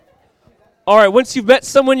All right, once you've met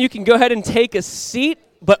someone, you can go ahead and take a seat,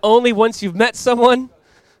 but only once you've met someone.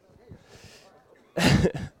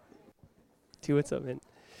 Dude, what's up, man?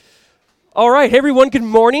 All right, hey everyone, good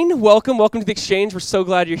morning. Welcome to the Exchange. We're so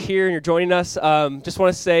glad you're here and you're joining us. Just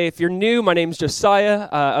want to say, if you're new, my name's Josiah.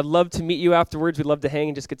 I'd love to meet you afterwards. We'd love to hang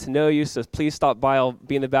and just get to know you, so please stop by. I'll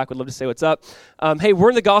be in the back. We'd love to say what's up. Hey, we're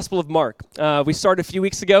in the Gospel of Mark. We started a few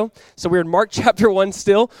weeks ago, so we're in Mark chapter 1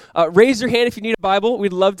 still. Raise your hand if you need a Bible.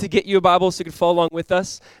 We'd love to get you a Bible so you can follow along with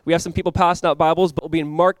us. We have some people passing out Bibles, but we'll be in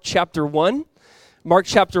Mark chapter 1. Mark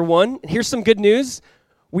chapter 1. And here's some good news.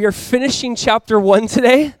 We are finishing chapter 1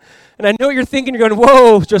 today. And I know what you're thinking. You're going,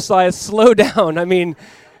 whoa, Josiah, slow down. I mean,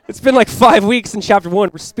 it's been like 5 weeks in chapter 1.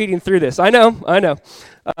 We're speeding through this. I know.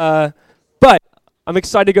 But I'm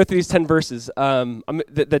excited to go through these 10 verses.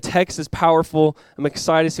 The text is powerful. I'm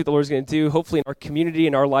excited to see what the Lord's going to do, hopefully in our community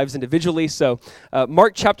and our lives individually. So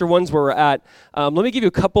Mark chapter 1 is where we're at. Let me give you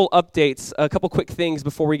a couple updates, a couple quick things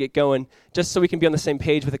before we get going, just so we can be on the same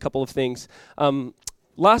page with a couple of things.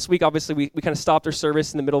 Last week, obviously, we kind of stopped our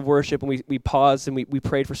service in the middle of worship, and we paused, and we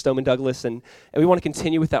prayed for Stoneman Douglas, and we want to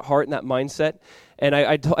continue with that heart and that mindset. And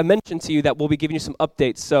I mentioned to you that we'll be giving you some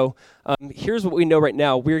updates. So here's what we know right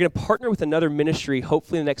now. We're going to partner with another ministry,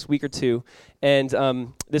 hopefully in the next week or two.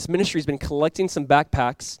 And this ministry has been collecting some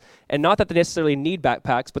backpacks. And not that they necessarily need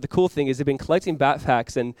backpacks, but the cool thing is they've been collecting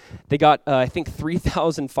backpacks. And they got, I think,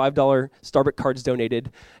 $3,000 $5 Starbucks cards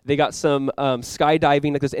donated. They got some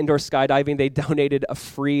skydiving, like this indoor skydiving. They donated a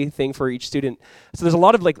free thing for each student. So there's a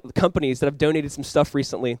lot of like companies that have donated some stuff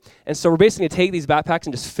recently. And so we're basically going to take these backpacks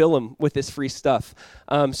and just fill them with this free stuff.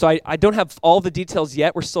 So I don't have all the details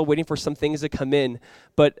yet. We're still waiting for some things to come in.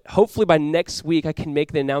 But hopefully by next week, I can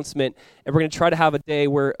make the announcement. And we're going to try to have a day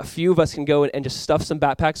where a few of us can go and just stuff some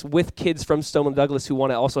backpacks with kids from Stoneman Douglas who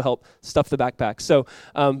want to also help stuff the backpacks. So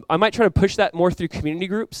I might try to push that more through community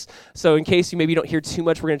groups. So in case you maybe don't hear too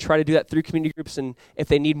much, we're going to try to do that through community groups. And if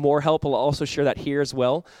they need more help, I'll also share that here as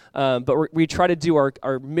well. But we try to do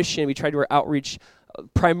our mission. We try to do our outreach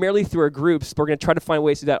primarily through our groups, but we're going to try to find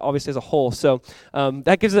ways to do that obviously as a whole. So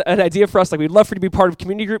that gives an idea for us. Like, we'd love for you to be part of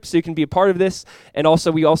community groups so you can be a part of this. And also,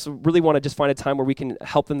 we also really want to just find a time where we can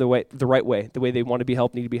help them the right way, the way they want to be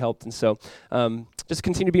helped, need to be helped. And so just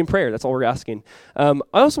continue to be in prayer. That's all we're asking. I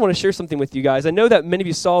also want to share something with you guys. I know that many of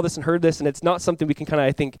you saw this and heard this, and it's not something we can kind of,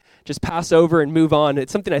 I think, just pass over and move on.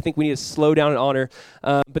 It's something I think we need to slow down and honor.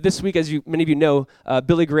 But this week, as many of you know,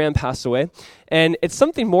 Billy Graham passed away. And it's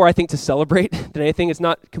something more, I think, to celebrate than anything. It's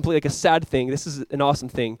not completely like a sad thing. This is an awesome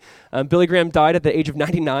thing. Billy Graham died at the age of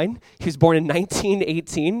 99. He was born in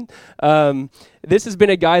 1918. This has been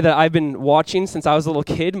a guy that I've been watching since I was a little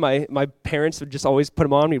kid. My parents would just always put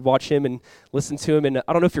him on. We'd watch him and listen to him. And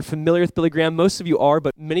I don't know if you're familiar with Billy Graham. Most of you are,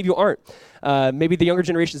 but many of you aren't. Maybe the younger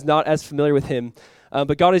generation is not as familiar with him.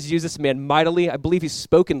 But God has used this man mightily. I believe he's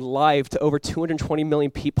spoken live to over 220 million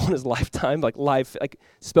people in his lifetime,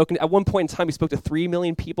 spoken. At one point in time, he spoke to 3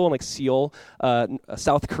 million people in Seoul,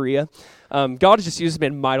 South Korea. God has just used this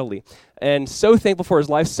man mightily. And so thankful for his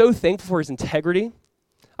life, so thankful for his integrity.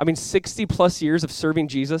 60 plus years of serving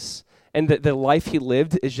Jesus and the life he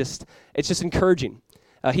lived it's just encouraging.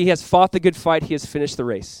 He has fought the good fight. He has finished the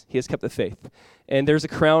race. He has kept the faith. And there's a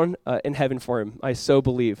crown in heaven for him, I so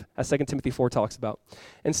believe, as 2 Timothy 4 talks about.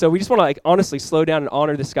 And so we just want to honestly slow down and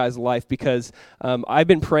honor this guy's life because I've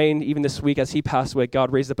been praying even this week as he passed away,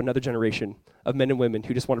 God raised up another generation of men and women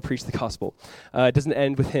who just want to preach the gospel. It doesn't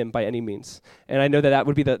end with him by any means. And I know that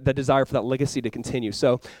would be the desire for that legacy to continue.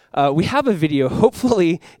 So we have a video.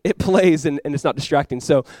 Hopefully it plays and it's not distracting.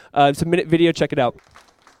 So it's a minute video. Check it out.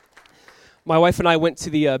 My wife and I went to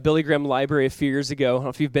the Billy Graham Library a few years ago. I don't know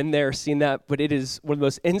if you've been there or seen that, but it is one of the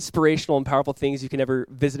most inspirational and powerful things you can ever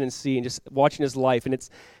visit and see, and just watching his life. And it's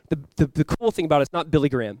the cool thing about it's not Billy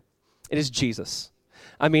Graham. It is Jesus.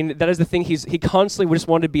 That is the thing. He constantly just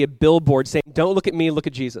wanted to be a billboard saying, don't look at me, look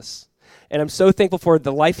at Jesus. And I'm so thankful for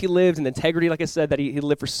the life he lived and the integrity, like I said, that he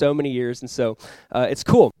lived for so many years. And so it's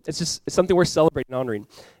cool. It's something we're celebrating and honoring.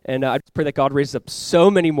 And I just pray that God raises up so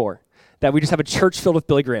many more, that we just have a church filled with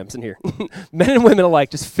Billy Grahams in here. Men and women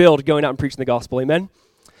alike, just filled, going out and preaching the gospel. Amen?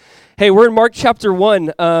 Hey, we're in Mark chapter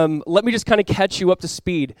 1. Let me just kind of catch you up to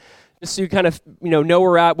speed, just so you kind of know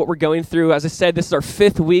where we're at, what we're going through. As I said, this is our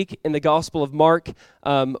 5th week in the Gospel of Mark.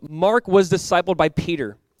 Mark was discipled by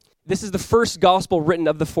Peter. This is the first gospel written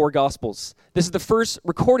of the 4 gospels. This is the first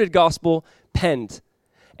recorded gospel penned.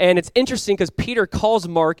 And it's interesting because Peter calls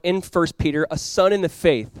Mark in 1 Peter a son in the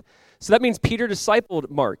faith. So that means Peter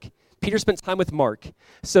discipled Mark. Peter spent time with Mark.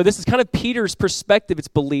 So this is kind of Peter's perspective, it's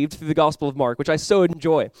believed, through the Gospel of Mark, which I so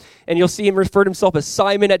enjoy. And you'll see him refer to himself as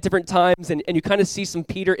Simon at different times, and you kind of see some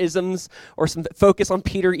Peter-isms or some focus on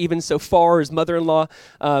Peter even so far, his mother-in-law.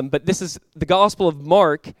 But this is the Gospel of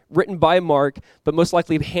Mark, written by Mark, but most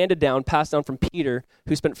likely handed down, passed down from Peter,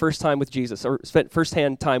 who spent first-hand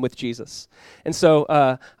time with Jesus. And so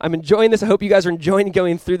I'm enjoying this. I hope you guys are enjoying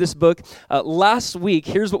going through this book. Last week,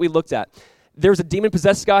 here's what we looked at. There was a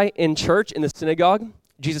demon-possessed guy in church, in the synagogue.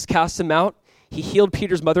 Jesus cast him out. He healed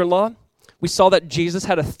Peter's mother-in-law. We saw that Jesus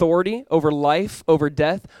had authority over life, over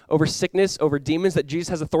death, over sickness, over demons, that Jesus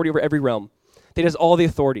has authority over every realm. That he has all the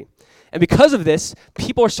authority. And because of this,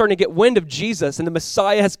 people are starting to get wind of Jesus, and the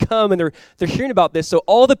Messiah has come, and they're hearing about this. So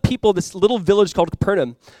all the people, this little village called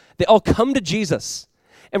Capernaum, they all come to Jesus.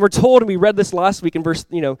 And we're told, and we read this last week in verse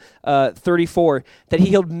 34, that he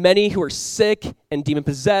healed many who were sick and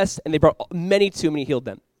demon-possessed, and they brought many to him, and he healed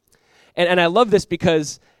them. And I love this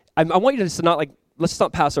because I want you to let's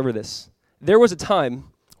not pass over this. There was a time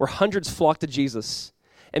where hundreds flocked to Jesus,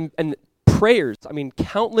 and prayers,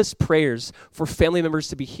 countless prayers for family members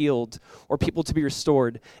to be healed or people to be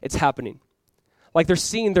restored, it's happening. Like they're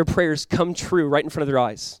seeing their prayers come true right in front of their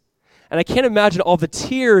eyes. And I can't imagine all the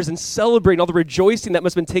tears and celebrating, all the rejoicing that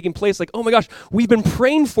must have been taking place. Like, oh my gosh, we've been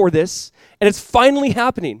praying for this, and it's finally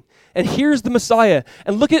happening. And here's the Messiah.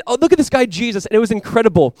 And look at this guy, Jesus, and it was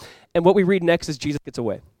incredible. And what we read next is Jesus gets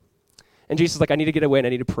away. And Jesus is like, I need to get away, and I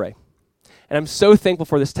need to pray. And I'm so thankful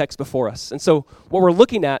for this text before us. And so what we're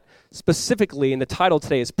looking at specifically in the title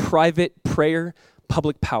today is private prayer,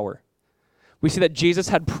 public power. We see that Jesus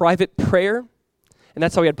had private prayer, and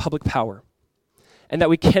that's how he had public power. And that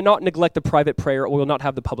we cannot neglect the private prayer or we will not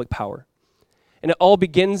have the public power. And it all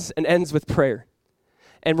begins and ends with prayer.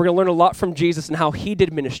 And we're going to learn a lot from Jesus and how he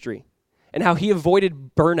did ministry and how he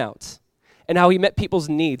avoided burnout and how he met people's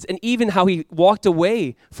needs and even how he walked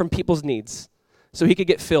away from people's needs so he could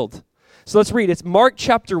get filled. So let's read. It's Mark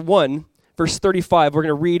chapter 1, verse 35. We're going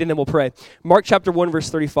to read and then we'll pray. Mark chapter 1, verse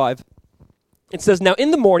 35. It says, Now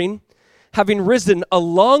in the morning, having risen a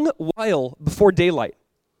long while before daylight,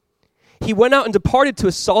 he went out and departed to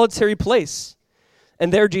a solitary place,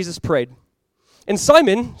 and there Jesus prayed. And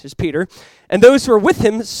Simon, which is Peter, and those who were with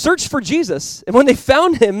him searched for Jesus. And when they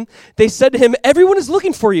found him, they said to him, Everyone is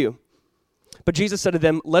looking for you. But Jesus said to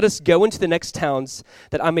them, Let us go into the next towns,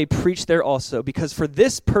 that I may preach there also, because for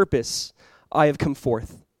this purpose I have come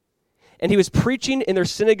forth. And he was preaching in their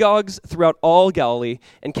synagogues throughout all Galilee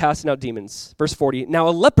and casting out demons. Verse 40, Now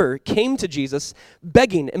a leper came to Jesus,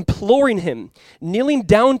 begging, imploring him, kneeling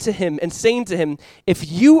down to him and saying to him,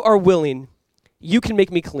 If you are willing, you can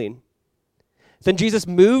make me clean. Then Jesus,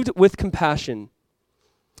 moved with compassion,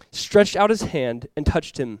 stretched out his hand and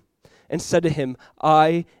touched him and said to him,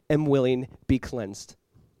 I am willing, be cleansed.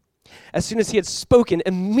 As soon as he had spoken,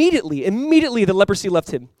 immediately the leprosy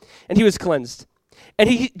left him, and he was cleansed.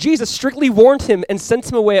 And Jesus strictly warned him and sent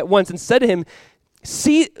him away at once and said to him,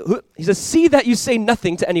 See that you say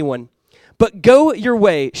nothing to anyone, but go your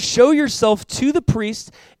way, show yourself to the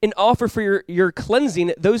priest, and offer for your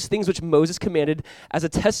cleansing those things which Moses commanded as a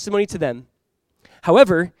testimony to them.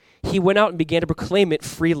 However, he went out and began to proclaim it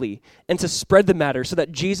freely and to spread the matter so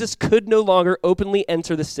that Jesus could no longer openly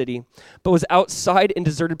enter the city, but was outside in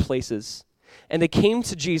deserted places. And they came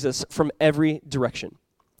to Jesus from every direction.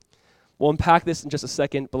 We'll unpack this in just a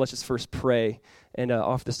second, but let's just first pray and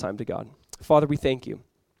offer this time to God. Father, we thank you.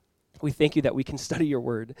 We thank you that we can study your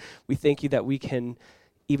word. We thank you that we can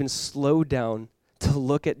even slow down to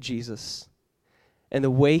look at Jesus and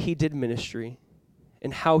the way he did ministry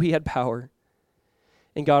and how he had power.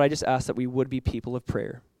 And God, I just ask that we would be people of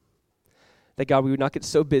prayer. That God, we would not get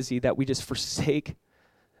so busy that we just forsake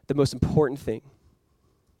the most important thing.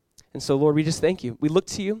 And so, Lord, we just thank you. We look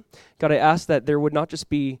to you. God, I ask that there would not just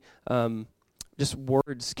be just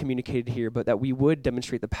words communicated here, but that we would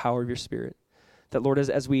demonstrate the power of your Spirit. That, Lord,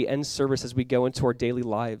 as we end service, as we go into our daily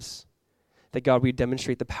lives, that, God, we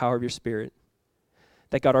demonstrate the power of your Spirit.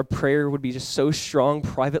 That, God, our prayer would be just so strong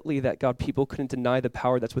privately that, God, people couldn't deny the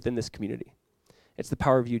power that's within this community. It's the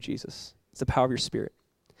power of you, Jesus. It's the power of your Spirit.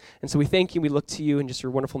 And so we thank you. We look to you in just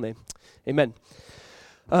your wonderful name. Amen.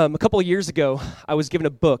 A couple of years ago, I was given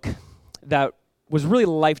a book that was really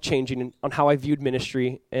life-changing on how I viewed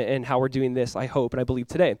ministry and how we're doing this, I hope, and I believe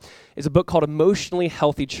today. It's a book called Emotionally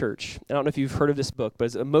Healthy Church. I don't know if you've heard of this book, but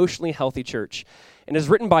it's Emotionally Healthy Church. And it's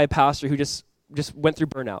written by a pastor who just went through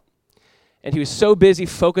burnout. And he was so busy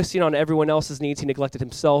focusing on everyone else's needs, he neglected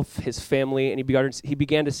himself, his family, and he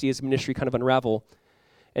began to see his ministry kind of unravel.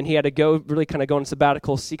 And he had to go on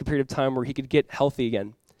sabbatical, seek a period of time where he could get healthy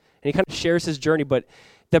again. And he kind of shares his journey, but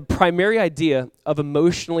the primary idea of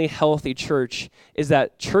emotionally healthy church is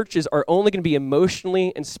that churches are only going to be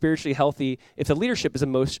emotionally and spiritually healthy if the leadership is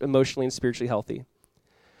emotionally and spiritually healthy.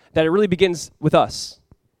 That it really begins with us.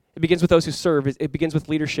 It begins with those who serve. It begins with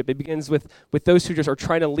leadership. It begins with those who just are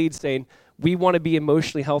trying to lead, saying, we want to be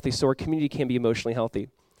emotionally healthy so our community can be emotionally healthy.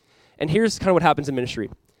 And here's kind of what happens in ministry.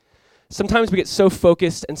 Sometimes we get so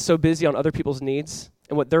focused and so busy on other people's needs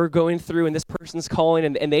and what they're going through, and this person's calling,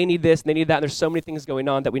 and they need this, and they need that, and there's so many things going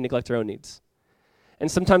on that we neglect our own needs.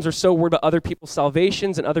 And sometimes we're so worried about other people's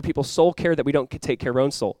salvations and other people's soul care that we don't take care of our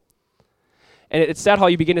own soul. And it's sad how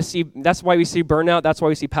you begin to see, that's why we see burnout, that's why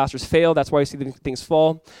we see pastors fail, that's why we see things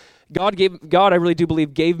fall. God, I really do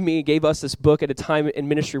believe, gave us this book at a time in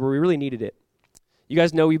ministry where we really needed it. You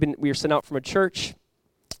guys know we were sent out from a church.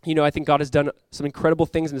 You know, I think God has done some incredible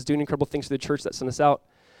things and is doing incredible things for the church that sent us out.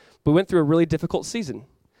 But we went through a really difficult season.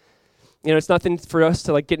 You know, it's nothing for us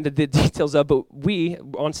to get into the details of, but we,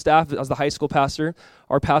 on staff, as the high school pastor,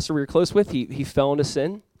 our pastor we were close with, he fell into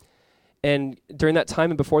sin. And during that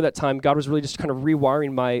time and before that time, God was really just kind of how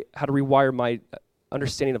to rewire my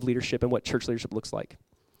understanding of leadership and what church leadership looks like.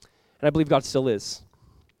 And I believe God still is.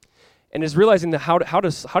 And is realizing that how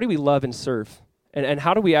do we love and serve? And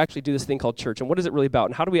how do we actually do this thing called church? And what is it really about?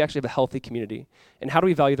 And how do we actually have a healthy community? And how do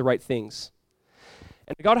we value the right things?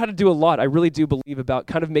 And God had to do a lot, I really do believe, about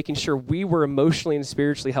kind of making sure we were emotionally and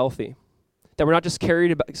spiritually healthy. That we're not just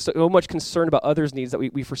carried about so much concerned about others' needs that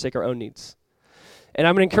we forsake our own needs. And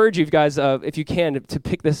I'm going to encourage you guys, if you can, to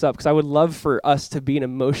pick this up, because I would love for us to be an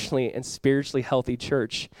emotionally and spiritually healthy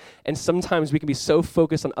church. And sometimes we can be so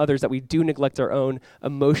focused on others that we do neglect our own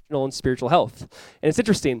emotional and spiritual health. And it's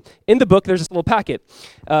interesting. In the book, there's this little packet.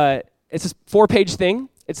 It's this 4-page thing.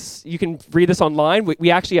 You can read this online.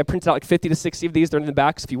 I printed out 50 to 60 of these. They're in the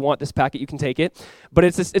back, so if you want this packet, you can take it. But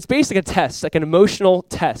it's basically a test, like an emotional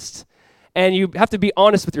test. And you have to be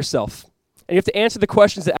honest with yourself. And you have to answer the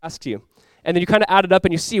questions it asks you. And then you kind of add it up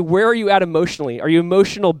and you see, where are you at emotionally? Are you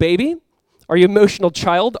emotional baby? Are you emotional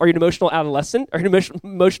child? Are you an emotional adolescent? Are you an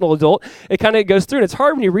emotional adult? It kind of goes through, and it's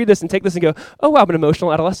hard when you read this and take this and go, oh, wow, I'm an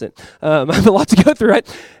emotional adolescent. I have a lot to go through,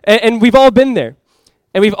 right? And we've all been there.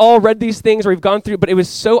 And we've all read these things or we've gone through, but it was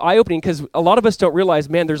so eye-opening because a lot of us don't realize,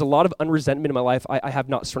 man, there's a lot of unresentment in my life I have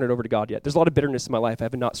not surrendered over to God yet. There's a lot of bitterness in my life I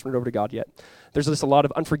have not surrendered over to God yet. There's just a lot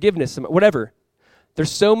of unforgiveness, whatever.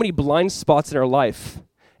 There's so many blind spots in our life.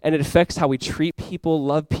 And it affects how we treat people,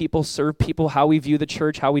 love people, serve people, how we view the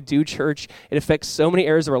church, how we do church. It affects so many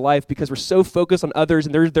areas of our life because we're so focused on others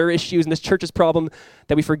and their issues and this church's problem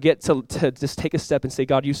that we forget to just take a step and say,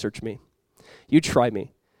 God, you search me. You try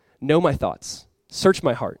me. Know my thoughts. Search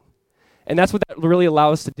my heart. And that's what that really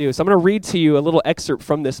allows us to do. So I'm going to read to you a little excerpt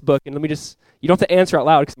from this book. And you don't have to answer out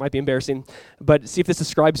loud because it might be embarrassing, but see if this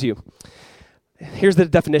describes you. Here's the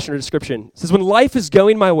definition or description. It says, when life is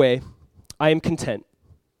going my way, I am content.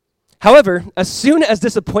 However, as soon as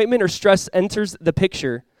disappointment or stress enters the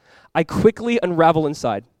picture, I quickly unravel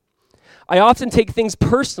inside. I often take things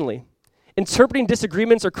personally, interpreting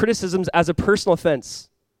disagreements or criticisms as a personal offense.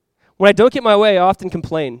 When I don't get my way, I often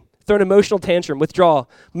complain, throw an emotional tantrum, withdraw,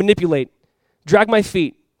 manipulate, drag my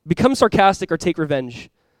feet, become sarcastic, or take revenge.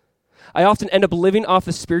 I often end up living off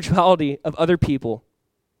the spirituality of other people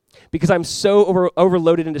because I'm so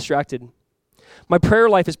overloaded and distracted. My prayer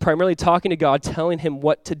life is primarily talking to God, telling him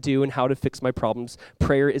what to do and how to fix my problems.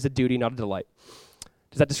 Prayer is a duty, not a delight.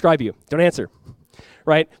 Does that describe you? Don't answer,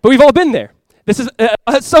 right? But we've all been there. This is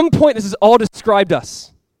at some point, this has all described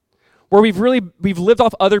us, where we've lived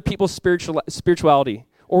off other people's spirituality,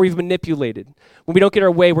 or we've manipulated. When we don't get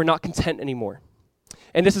our way, we're not content anymore.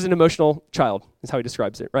 And this is an emotional child, is how he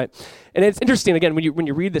describes it, right? And it's interesting, again, when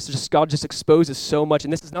you read this, God just exposes so much,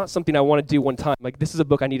 and this is not something I want to do one time. This is a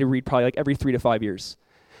book I need to read probably every 3 to 5 years.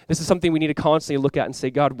 This is something we need to constantly look at and say,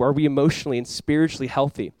 God, are we emotionally and spiritually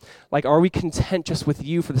healthy? Are we content just with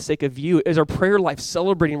you for the sake of you? Is our prayer life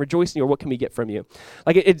celebrating, rejoicing, or what can we get from you?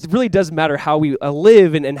 It really does matter how we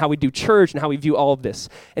live and how we do church and how we view all of this.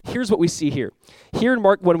 And here's what we see here. Here in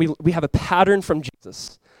Mark 1, we have a pattern from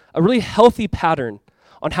Jesus, a really healthy pattern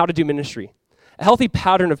on how to do ministry, a healthy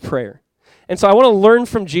pattern of prayer. And so I want to learn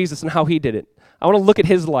from Jesus and how he did it. I want to look at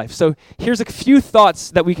his life. So here's a few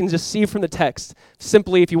thoughts that we can just see from the text,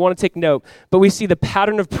 simply if you want to take note. But we see the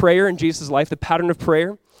pattern of prayer in Jesus' life, the pattern of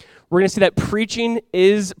prayer. We're going to see that preaching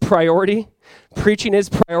is priority. Preaching is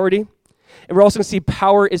priority. And we're also going to see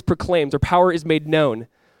power is proclaimed, or power is made known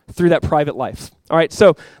through that private life. All right,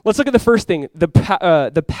 so let's look at the first thing, the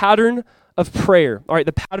pattern of prayer. All right,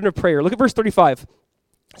 the pattern of prayer. Look at verse 35.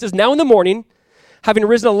 It says, now in the morning, having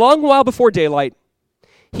risen a long while before daylight,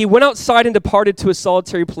 he went outside and departed to a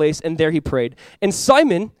solitary place, and there he prayed. And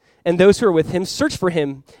Simon and those who were with him searched for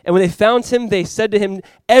him. And when they found him, they said to him,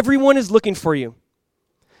 "Everyone is looking for you."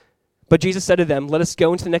 But Jesus said to them, "Let us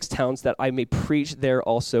go into the next towns that I may preach there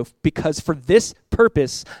also, because for this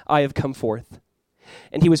purpose I have come forth."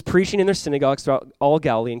 And he was preaching in their synagogues throughout all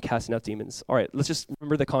Galilee and casting out demons. All right, let's just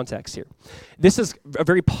remember the context here. This is a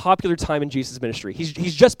very popular time in Jesus' ministry. He's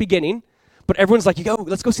just beginning, but everyone's like, "Yo,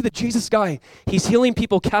 let's go see the Jesus guy. He's healing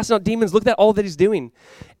people, casting out demons. Look at all that he's doing."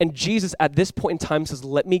 And Jesus, at this point in time, says,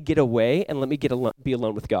 "Let me get away and let me be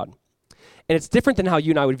alone with God." And it's different than how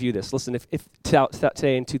you and I would view this. Listen, if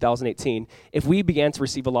today in 2018, if we began to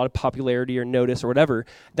receive a lot of popularity or notice or whatever,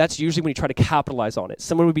 that's usually when you try to capitalize on it.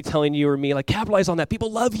 Someone would be telling you or me, like, "Capitalize on that.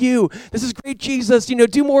 People love you. This is great, Jesus.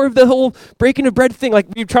 Do more of the whole breaking of bread thing." Like,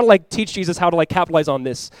 we try to teach Jesus how to capitalize on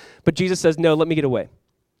this. But Jesus says, "No, let me get away.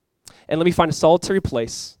 And let me find a solitary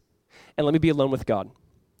place. And let me be alone with God."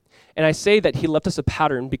 And I say that he left us a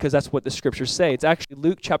pattern because that's what the scriptures say. It's actually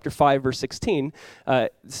Luke chapter 5, verse 16.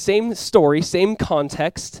 Same story, same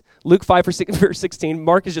context. Luke 5, verse 16.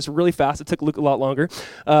 Mark is just really fast. It took Luke a lot longer.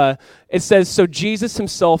 It says, "So Jesus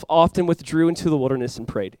himself often withdrew into the wilderness and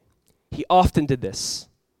prayed." He often did this.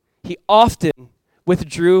 He often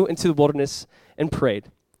withdrew into the wilderness and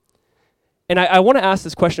prayed. And I want to ask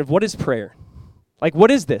this question of what is prayer?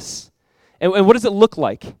 What is this? And what does it look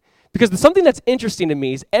like? Because something that's interesting to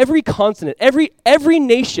me is every continent, every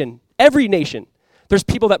nation, there's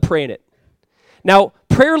people that pray in it. Now,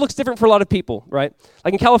 prayer looks different for a lot of people, right?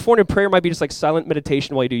 In California, prayer might be just silent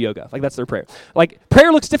meditation while you do yoga. That's their prayer.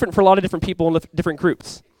 Prayer looks different for a lot of different people in different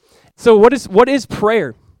groups. So what is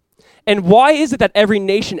prayer? And why is it that every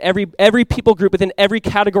nation, every people group within every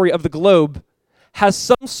category of the globe has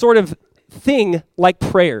some sort of thing like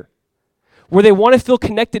prayer, where they want to feel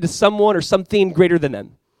connected to someone or something greater than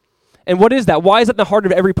them? And what is that? Why is it in the heart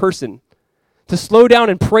of every person? To slow down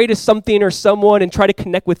and pray to something or someone and try to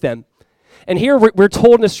connect with them. And here we're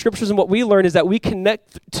told in the scriptures, and what we learn is that we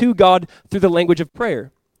connect to God through the language of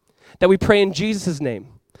prayer. That we pray in Jesus' name.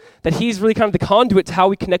 That he's really kind of the conduit to how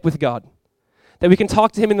we connect with God. That we can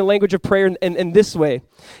talk to him in the language of prayer in this way.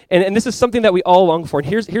 And this is something that we all long for. And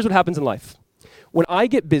here's what happens in life. When I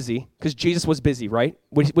get busy, because Jesus was busy, right?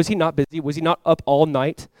 Was he not busy? Was he not up all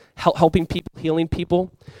night helping people, healing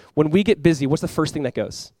people? When we get busy, what's the first thing that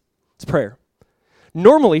goes? It's prayer.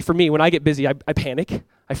 Normally, for me, when I get busy, I panic.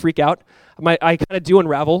 I freak out. I kind of do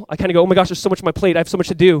unravel. I kind of go, "Oh my gosh, there's so much on my plate. I have so much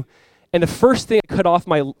to do." And the first thing I cut off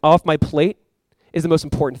my plate is the most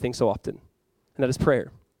important thing so often, and that is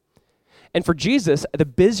prayer. And for Jesus, the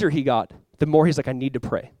busier he got, the more he's like, "I need to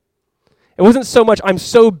pray." It wasn't so much, "I'm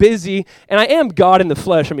so busy, and I am God in the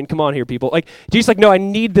flesh." I mean, come on here, people. Jesus "No, I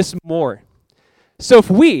need this more." So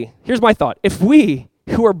here's my thought. If we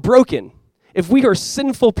who are broken, if we are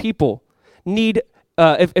sinful people need,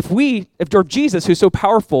 if Jesus, who's so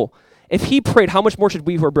powerful, if he prayed, how much more should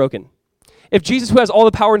we who are broken? If Jesus, who has all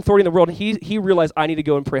the power and authority in the world, he realized, "I need to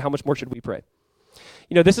go and pray," how much more should we pray?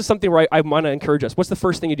 This is something where I want to encourage us. What's the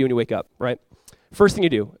first thing you do when you wake up, right? First thing you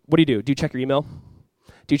do, what do you do? Do you check your email?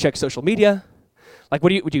 Do you check social media?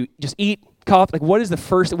 Would you just eat, cough? What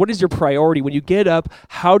is your priority when you get up?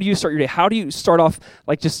 How do you start your day? How do you start off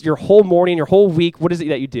just your whole morning, your whole week? What is it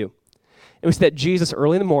that you do? It was that Jesus,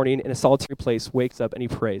 early in the morning, in a solitary place, wakes up and he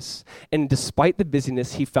prays. And despite the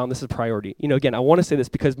busyness, he found this a priority. Again, I want to say this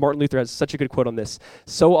because Martin Luther has such a good quote on this.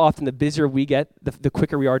 So often, the busier we get, the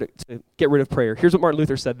quicker we are to get rid of prayer. Here's what Martin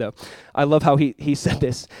Luther said, though. I love how he said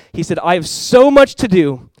this. He said, "I have so much to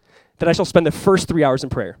do that I shall spend the first 3 hours in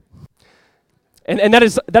prayer." And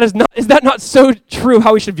is that not so true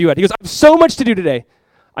how we should view it? He goes, "I have so much to do today.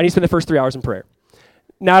 I need to spend the first 3 hours in prayer."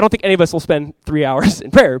 Now, I don't think any of us will spend 3 hours in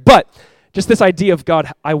prayer, but just this idea of, "God,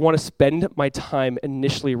 I want to spend my time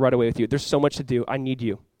initially right away with you. There's so much to do. I need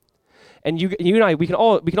you." And you and I, we can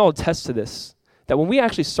all attest to this, that when we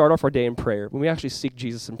actually start off our day in prayer, when we actually seek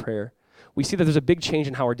Jesus in prayer, we see that there's a big change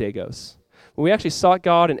in how our day goes. When we actually sought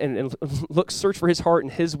God and search for his heart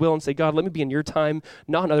and his will and say, "God, let me be in your time,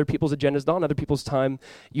 not on other people's agendas, not on other people's time,"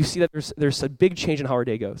 you see that there's a big change in how our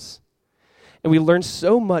day goes. And we learn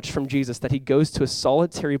so much from Jesus that he goes to a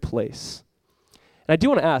solitary place. And I do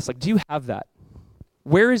want to ask, do you have that?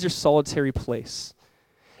 Where is your solitary place?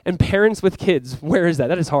 And parents with kids, where is that?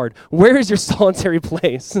 That is hard. Where is your solitary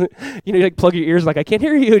place? You plug your ears, I can't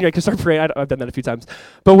hear you, and you can start praying. I've done that a few times.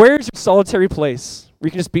 But where is your solitary place where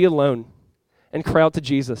you can just be alone and cry out to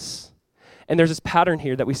Jesus? And there's this pattern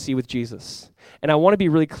here that we see with Jesus. And I want to be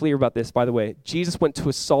really clear about this, by the way. Jesus went to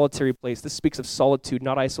a solitary place. This speaks of solitude,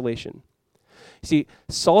 not isolation. See,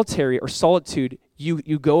 solitary or solitude,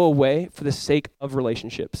 you go away for the sake of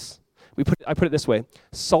relationships. I put it this way.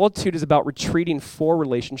 Solitude is about retreating for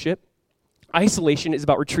relationship. Isolation is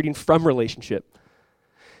about retreating from relationship.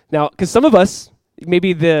 Now, because some of us,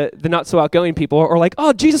 maybe the not so outgoing people, are like,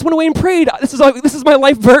 oh, Jesus went away and prayed. This is my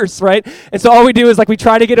life verse, right? And so all we do is like we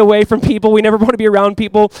try to get away from people. We never want to be around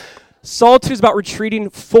people. Solitude is about retreating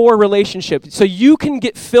for relationship. So you can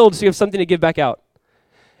get filled so you have something to give back out.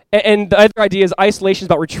 And the other idea is isolation is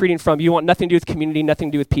about retreating from. You want nothing to do with community, nothing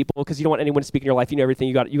to do with people, because you don't want anyone to speak in your life. You know everything.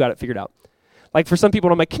 You got it figured out. Like for some people,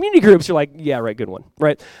 when I'm like, community groups, you're like, yeah, right, good one,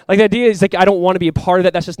 right? Like the idea is like, I don't want to be a part of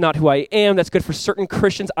that. That's just not who I am. That's good for certain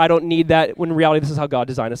Christians. I don't need that. When in reality, this is how God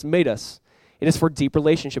designed us and made us. It is for deep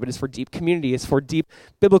relationship. It is for deep community. It's for deep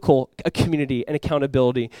biblical community and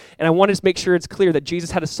accountability. And I want to make sure it's clear that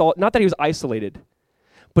Jesus had not that he was isolated,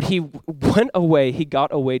 but he went away. He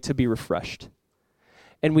got away to be refreshed.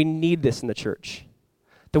 And we need this in the church.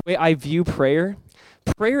 The way I view prayer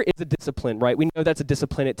is a discipline, right? We know that's a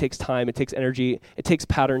discipline. It takes time. It takes energy. It takes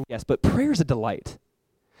pattern, yes. But prayer is a delight.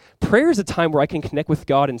 Prayer is a time where I can connect with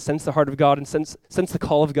God and sense the heart of God and sense the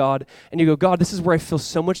call of God. And you go, God, this is where I feel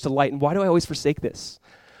so much delight. And why do I always forsake this?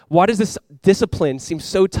 Why does this discipline seem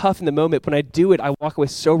so tough in the moment? When I do it, I walk away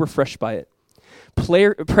so refreshed by it.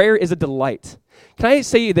 Prayer is a delight. Can I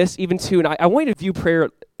say this even too? And I want you to view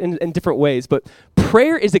prayer in different ways, but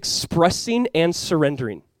prayer is expressing and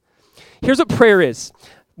surrendering. Here's what prayer is.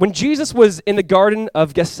 When Jesus was in the Garden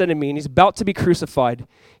of Gethsemane and he's about to be crucified,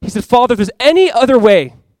 he said, Father, if there's any other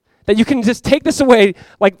way that you can just take this away,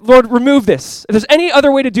 like, Lord, remove this. If there's any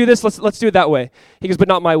other way to do this, let's do it that way. He goes, but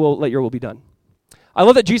not my will, let your will be done. I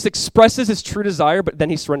love that Jesus expresses his true desire, but then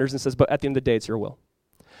he surrenders and says, but at the end of the day, it's your will.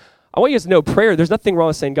 I want you guys to know prayer, there's nothing wrong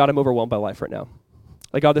with saying, God, I'm overwhelmed by life right now.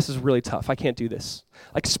 Like, God, this is really tough. I can't do this.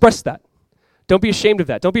 Like, express that. Don't be ashamed of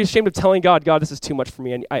that. Don't be ashamed of telling God, God, this is too much for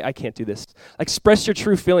me, and I can't do this. Express your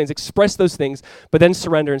true feelings. Express those things, but then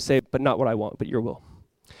surrender and say, but not what I want, but your will.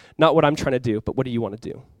 Not what I'm trying to do, but what do you want to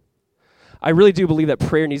do? I really do believe that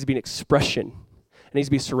prayer needs to be an expression. It needs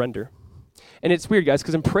to be surrender. And it's weird, guys,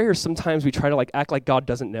 because in prayer, sometimes we try to act like God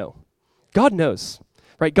doesn't know. God knows,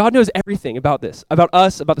 right? God knows everything about this, about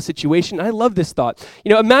us, about the situation. I love this thought.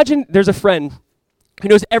 Imagine there's a friend who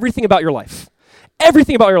knows everything about your life.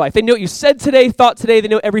 Everything about your life. They know what you said today, thought today. They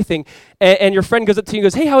know everything. And your friend goes up to you and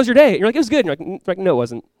goes, hey, how was your day? And you're like, it was good. And you're like, no, it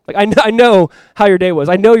wasn't. Like, I know how your day was.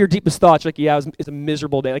 I know your deepest thoughts. You're like, yeah, it's a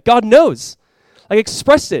miserable day. Like, God knows. Like,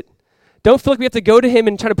 express it. Don't feel like we have to go to him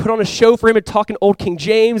and try to put on a show for him and talk in old King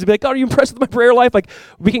James and be like, God, are you impressed with my prayer life? Like,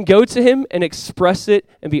 we can go to him and express it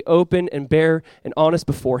and be open and bare and honest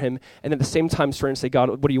before him, and at the same time surrender and say, God,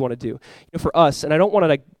 what do you want to do? For us, and I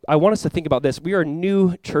want us to think about this. We are a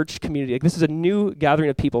new church community. Like, this is a new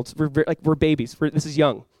gathering of people. We're babies. This is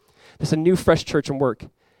young. This is a new, fresh church and work.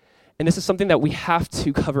 And this is something that we have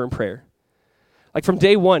to cover in prayer. Like from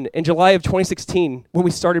day one, in July of 2016, when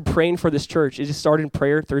we started praying for this church, it just started in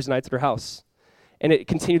prayer Thursday nights at our house. And it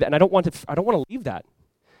continued that. And I don't want to leave that.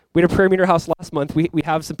 We had a prayer meeting at our house last month. We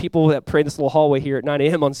have some people that pray in this little hallway here at 9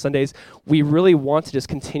 a.m. on Sundays. We really want to just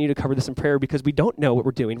continue to cover this in prayer because we don't know what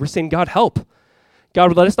we're doing. We're saying, God, help.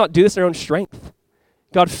 God, let us not do this in our own strength.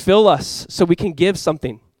 God, fill us so we can give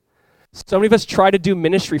something. So many of us try to do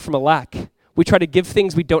ministry from a lack. We try to give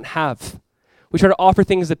things we don't have. We try to offer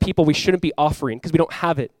things that people we shouldn't be offering because we don't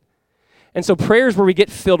have it. And so prayer is where we get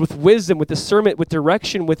filled with wisdom, with discernment, with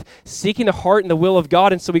direction, with seeking the heart and the will of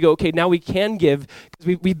God. And so we go, okay, now we can give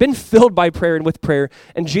because we've been filled by prayer and with prayer.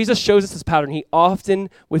 And Jesus shows us this pattern. He often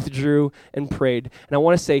withdrew and prayed. And I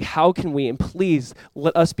want to say, how can we, and please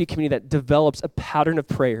let us be a community that develops a pattern of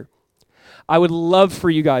prayer. I would love for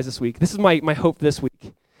you guys this week, this is my hope this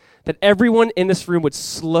week, that everyone in this room would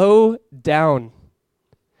slow down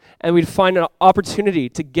and we'd find an opportunity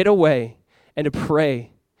to get away and to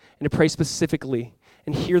pray specifically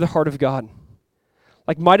and hear the heart of God.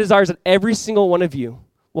 Like, my desire is that every single one of you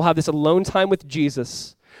will have this alone time with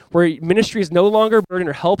Jesus where ministry is no longer a burden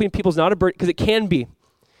or helping people is not a burden, because it can be.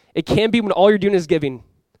 It can be when all you're doing is giving.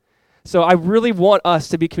 So I really want us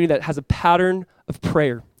to be a community that has a pattern of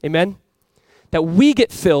prayer. Amen? That we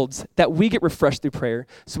get filled, that we get refreshed through prayer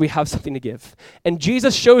so we have something to give. And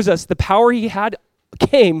Jesus shows us the power he had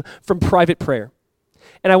came from private prayer.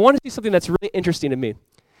 And I want to see something that's really interesting to me.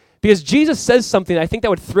 Because Jesus says something I think that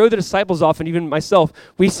would throw the disciples off and even myself.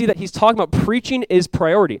 We see that he's talking about preaching is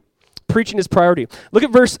priority. Preaching is priority. Look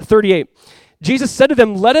at verse 38. Jesus said to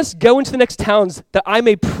them, let us go into the next towns that I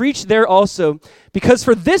may preach there also, because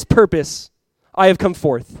for this purpose I have come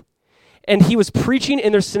forth. And he was preaching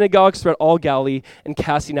in their synagogues throughout all Galilee and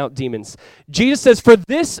casting out demons. Jesus says, for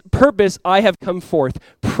this purpose I have come forth.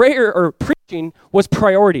 Prayer or preaching was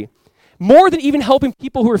priority. More than even helping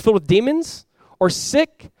people who are filled with demons or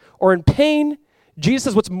sick or in pain, Jesus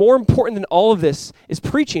says what's more important than all of this is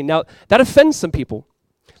preaching. Now, that offends some people.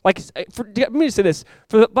 Let me just say this.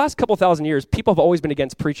 For the last couple thousand years, people have always been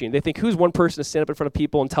against preaching. They think, who's one person to stand up in front of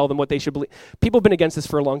people and tell them what they should believe? People have been against this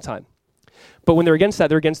for a long time. But when they're against that,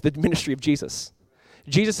 they're against the ministry of Jesus.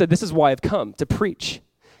 Jesus said, this is why I've come, to preach,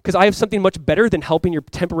 because I have something much better than helping your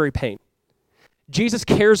temporary pain. Jesus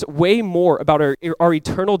cares way more about our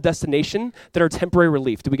eternal destination than our temporary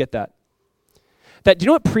relief. Do we get that? Do you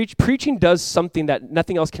know what preaching does? Something that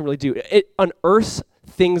nothing else can really do. It unearths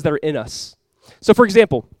things that are in us. So for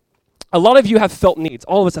example, a lot of you have felt needs.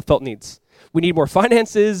 All of us have felt needs. We need more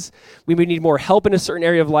finances. We need more help in a certain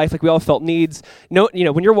area of life. Like we all felt needs. No,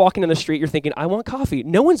 when you're walking down the street, you're thinking, I want coffee.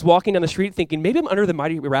 No one's walking down the street thinking, maybe I'm under the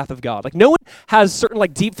mighty wrath of God. Like no one has certain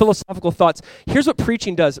deep philosophical thoughts. Here's what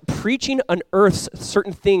preaching does. Preaching unearths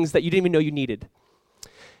certain things that you didn't even know you needed.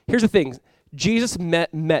 Here's the thing. Jesus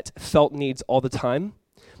met felt needs all the time,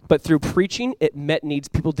 but through preaching, it met needs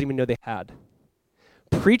people didn't even know they had.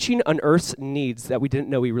 Preaching unearths needs that we didn't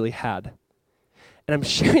know we really had. And I'm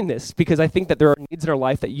sharing this because I think that there are needs in our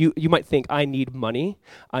life that you might think, I need money,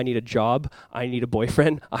 I need a job, I need a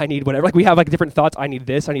boyfriend, I need whatever. We have different thoughts, I need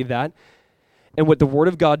this, I need that. And what the Word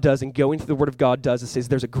of God does and going through the Word of God does is says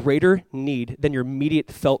there's a greater need than your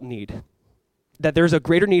immediate felt need. That there's a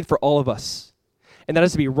greater need for all of us. And that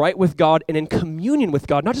is to be right with God and in communion with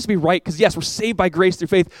God. Not just to be right, because yes, we're saved by grace through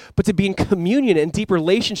faith, but to be in communion and deep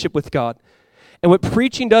relationship with God. And what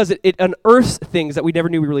preaching does, it unearths things that we never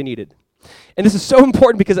knew we really needed. And this is so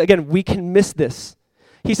important because, again, we can miss this.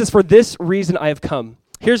 He says, for this reason I have come.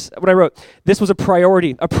 Here's what I wrote. This was a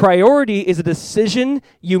priority. A priority is a decision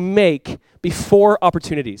you make before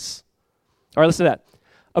opportunities. All right, listen to that.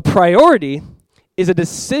 A priority is a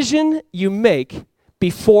decision you make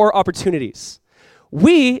before opportunities.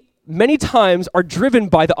 We, many times, are driven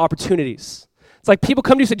by the opportunities. It's like people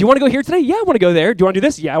come to you and say, do you want to go here today? Yeah, I want to go there. Do you want to do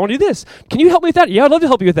this? Yeah, I want to do this. Can you help me with that? Yeah, I'd love to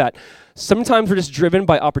help you with that. Sometimes we're just driven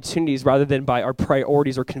by opportunities rather than by our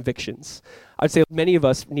priorities or convictions. I'd say many of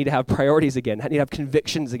us need to have priorities again, need to have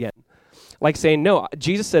convictions again. Like saying, no,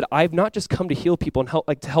 Jesus said, I've not just come to heal people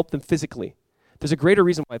and to help them physically. There's a greater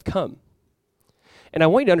reason why I've come. And I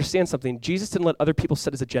want you to understand something. Jesus didn't let other people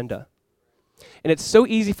set his agenda. And it's so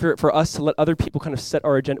easy for us to let other people kind of set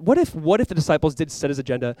our agenda. What if the disciples did set his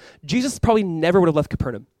agenda? Jesus probably never would have left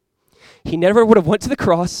Capernaum. He never would have went to the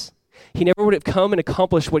cross. He never would have come and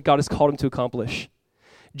accomplished what God has called him to accomplish.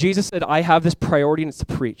 Jesus said, I have this priority and it's to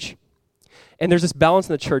preach. And there's this balance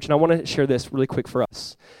in the church, and I want to share this really quick for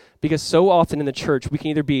us. Because so often in the church, we can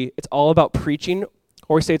either be, it's all about preaching,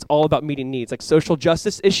 or we say it's all about meeting needs, like social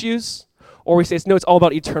justice issues, or we say, it's all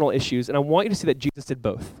about eternal issues. And I want you to see that Jesus did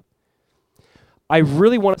both. I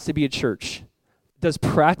really want us to be a church that does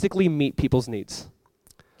practically meet people's needs.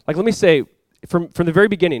 Like, let me say, from the very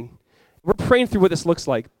beginning, we're praying through what this looks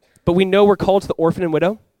like, but we know we're called to the orphan and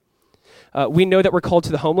widow. We know that we're called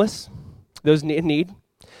to the homeless, those in need.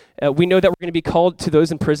 We know that we're going to be called to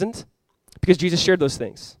those imprisoned because Jesus shared those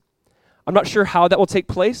things. I'm not sure how that will take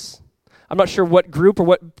place. I'm not sure what group or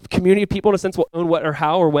what community of people, in a sense, will own what or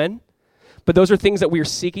how or when. But those are things that we are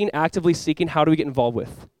seeking, actively seeking. How do we get involved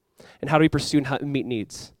with? And how do we pursue and how to meet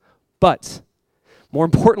needs? But more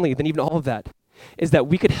importantly than even all of that is that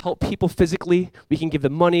we could help people physically. We can give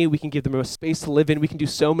them money. We can give them a space to live in. We can do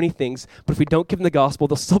so many things. But if we don't give them the gospel,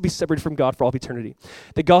 they'll still be separated from God for all of eternity.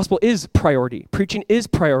 The gospel is priority. Preaching is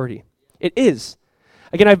priority. It is.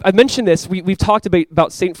 Again, I've mentioned this. We've talked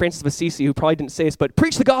about St. Francis of Assisi, who probably didn't say this, but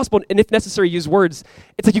preach the gospel, and if necessary, use words.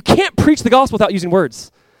 It's like you can't preach the gospel without using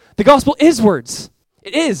words. The gospel is words.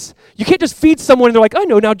 It is. You can't just feed someone and they're like, I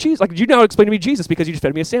know now Jesus. Like, you now explain to me Jesus because you just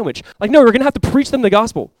fed me a sandwich. Like, no, we're going to have to preach them the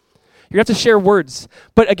gospel. You're going to have to share words.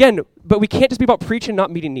 But we can't just be about preaching, not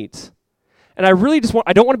meeting needs. And I really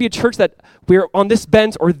I don't want to be a church that we're on this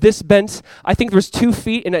bent or this bent. I think there's 2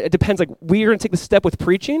 feet, and it depends. Like, we're going to take the step with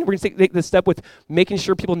preaching. We're going to take the step with making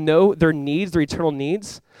sure people know their needs, their eternal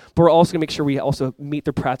needs. But we're also going to make sure we also meet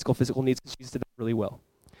their practical, physical needs because Jesus did that really well.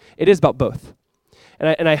 It is about both.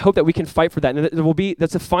 And I hope that we can fight for that. And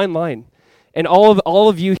that's a fine line. And all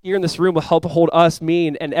of you here in this room will help hold us, me,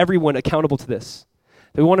 and everyone accountable to this.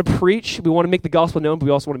 That we want to preach, we want to make the gospel known, but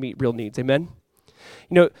we also want to meet real needs. Amen?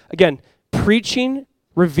 Again, preaching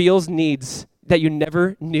reveals needs that you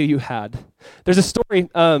never knew you had. There's a story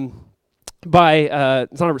it's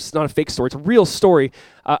not a fake story, it's a real story.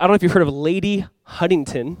 I don't know if you've heard of Lady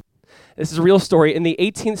Huntington. This is a real story. In the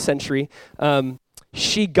 18th century,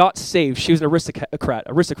 she got saved. She was an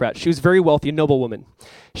aristocrat. She was very wealthy, a noble woman.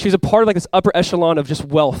 She was a part of this upper echelon of just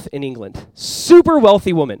wealth in England. Super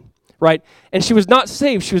wealthy woman, right? And she was not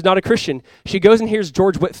saved. She was not a Christian. She goes and hears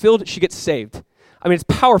George Whitefield. She gets saved. I mean, it's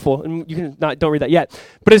powerful, and you can don't read that yet,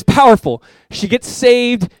 but it's powerful. She gets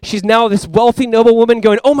saved. She's now this wealthy, noble woman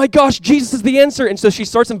going, oh my gosh, Jesus is the answer. And so she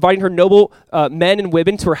starts inviting her noble men and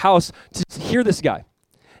women to her house to hear this guy.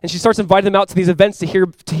 And she starts inviting them out to these events to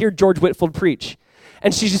hear George Whitefield preach.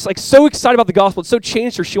 And she's just like so excited about the gospel. It's so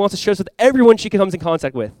changed her. She wants to share this with everyone she comes in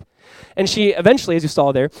contact with. And she eventually, as you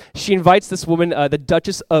saw there, she invites this woman, the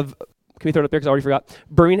Duchess of, can we throw it up there because I already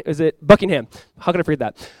forgot? Buckingham. How can I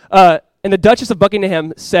forget that? And the Duchess of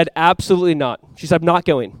Buckingham said, absolutely not. She said, I'm not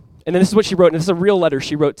going. And then this is what she wrote, and this is a real letter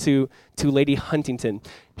she wrote to Lady Huntington.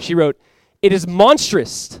 She wrote, it is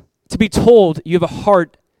monstrous to be told you have a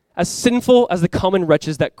heart as sinful as the common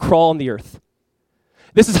wretches that crawl on the earth.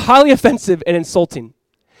 This is highly offensive and insulting,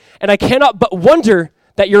 and I cannot but wonder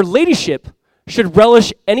that your ladyship should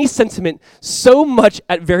relish any sentiment so much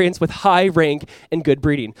at variance with high rank and good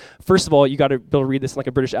breeding. First of all, you got to be able to read this in like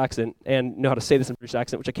a British accent and know how to say this in a British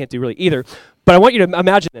accent, which I can't do really either. But I want you to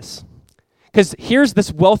imagine this. Because here's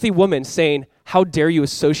this wealthy woman saying, how dare you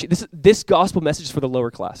associate, this gospel message is for the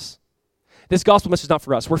lower class. This gospel message is not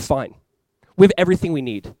for us. We're fine. We have everything we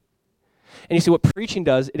need. And you see what preaching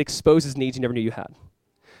does, it exposes needs you never knew you had.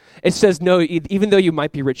 It says, no, even though you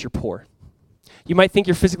might be rich, you're poor. You might think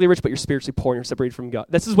you're physically rich, but you're spiritually poor and you're separated from God.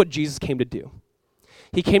 This is what Jesus came to do.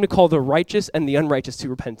 He came to call the righteous and the unrighteous to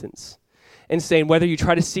repentance. And saying whether you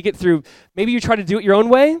try to seek it through, maybe you try to do it your own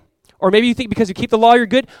way, or maybe you think because you keep the law, you're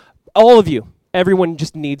good. All of you, everyone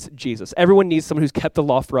just needs Jesus. Everyone needs someone who's kept the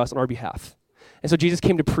law for us on our behalf. And so Jesus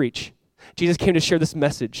came to preach. Jesus came to share this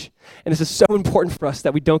message. And this is so important for us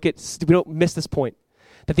that we don't miss this point.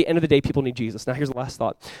 At the end of the day, people need Jesus. Now, here's the last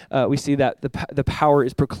thought. We see that the power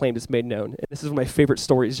is proclaimed, it's made known. And this is one of my favorite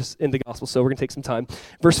stories just in the gospel, so we're going to take some time.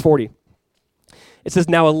 Verse 40. It says,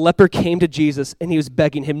 now a leper came to Jesus, and he was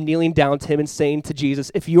begging him, kneeling down to him and saying to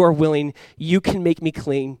Jesus, if you are willing, you can make me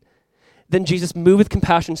clean. Then Jesus, moved with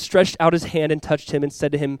compassion, stretched out his hand and touched him and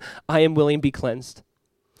said to him, I am willing, be cleansed.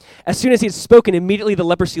 As soon as he had spoken, immediately the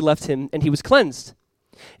leprosy left him, and he was cleansed.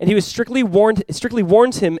 And he was strictly warned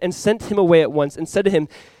him and sent him away at once and said to him,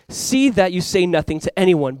 see that you say nothing to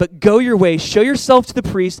anyone, but go your way, show yourself to the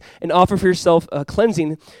priest, and offer for yourself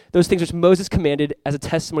cleansing those things which Moses commanded as a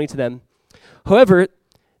testimony to them. However,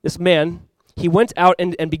 this man, he went out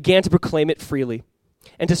and began to proclaim it freely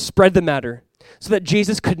and to spread the matter, so that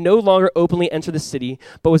Jesus could no longer openly enter the city,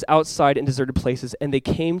 but was outside in deserted places, and they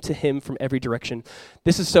came to him from every direction.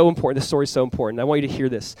 This is so important. This story is so important. I want you to hear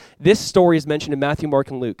this. This story is mentioned in Matthew,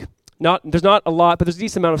 Mark, and Luke. There's not a lot, but there's a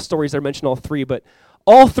decent amount of stories that are mentioned all three, but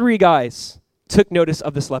all three guys took notice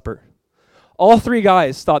of this leper. All three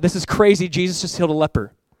guys thought, this is crazy, Jesus just healed a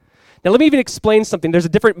leper. Now, let me even explain something. There's a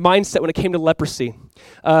different mindset when it came to leprosy.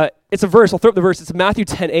 It's a verse. I'll throw up the verse. It's Matthew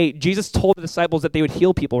 10:8. Jesus told the disciples that they would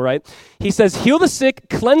heal people, right? He says, heal the sick,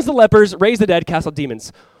 cleanse the lepers, raise the dead, cast out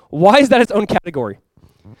demons. Why is that its own category?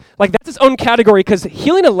 Like, that's its own category because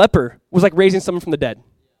healing a leper was like raising someone from the dead.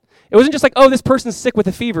 It wasn't just like, oh, this person's sick with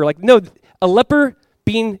a fever. Like, no, a leper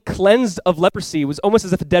being cleansed of leprosy was almost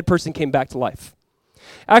as if a dead person came back to life.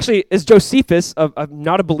 Actually, as Josephus,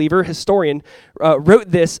 not a believer, historian, wrote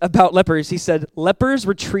this about lepers. He said, lepers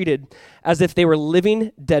were treated as if they were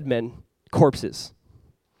living dead men, corpses.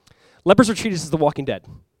 Lepers were treated as the walking dead.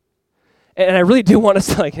 And I really do want us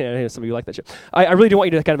to, like, some of you like that shit. I really do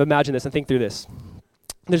want you to kind of imagine this and think through this.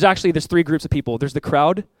 There's three groups of people. There's the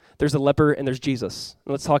crowd, there's the leper, and there's Jesus.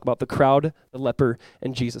 And let's talk about the crowd, the leper,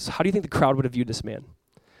 and Jesus. How do you think the crowd would have viewed this man?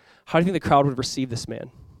 How do you think the crowd would have received this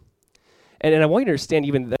man? And I want you to understand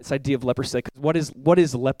even this idea of leprosy. Like, what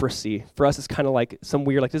is leprosy? For us, it's kind of like some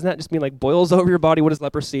weird, like, doesn't that just mean like boils over your body? What is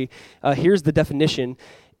leprosy? Here's the definition.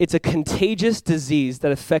 It's a contagious disease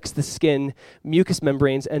that affects the skin, mucous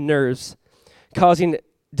membranes, and nerves, causing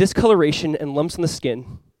discoloration and lumps on the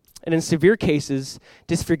skin, and in severe cases,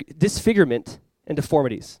 disfigurement and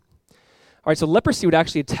deformities. All right, so leprosy would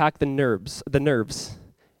actually attack the nerves,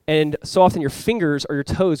 and so often your fingers or your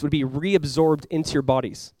toes would be reabsorbed into your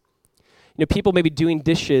bodies. You know, people may be doing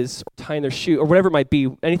dishes, or tying their shoe, or whatever it might be,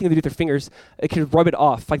 anything they do with their fingers, it could rub it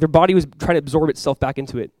off. Like their body was trying to absorb itself back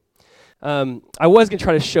into it. I was going to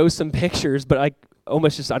try to show some pictures, but I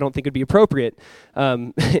don't think it'd be appropriate.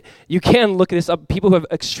 You can look this up. People who have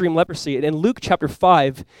extreme leprosy. And in Luke chapter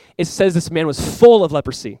 5, it says this man was full of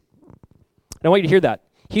leprosy. And I want you to hear that.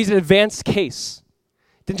 He's an advanced case.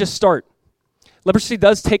 It didn't just start. Leprosy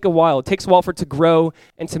does take a while. It takes a while for it to grow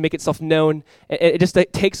and to make itself known.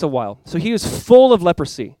 It takes a while. So he was full of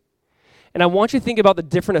leprosy. And I want you to think about the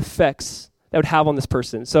different effects that would have on this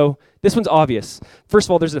person. So this one's obvious. First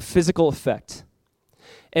of all, there's a physical effect.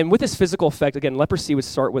 And with this physical effect, again, leprosy would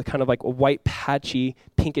start with kind of like a white, patchy,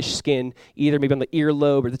 pinkish skin, either maybe on the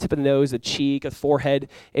earlobe or the tip of the nose, the cheek, the forehead.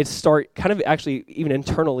 It'd start kind of actually even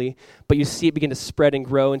internally, but you see it begin to spread and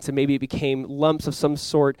grow into maybe it became lumps of some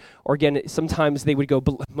sort, or again, sometimes they would go,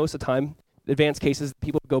 most of the time, advanced cases,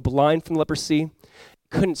 people would go blind from leprosy,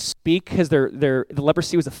 couldn't speak because the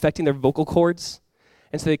leprosy was affecting their vocal cords,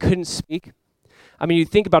 and so they couldn't speak. I mean, you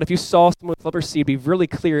think about if you saw someone with leprosy, it'd be really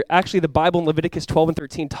clear. Actually, the Bible in Leviticus 12 and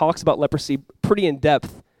 13 talks about leprosy pretty in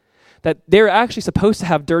depth, that they're actually supposed to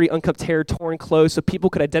have dirty, unkept hair, torn clothes, so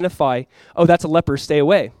people could identify, oh, that's a leper, stay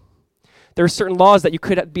away. There are certain laws that you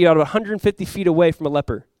could be out of 150 feet away from a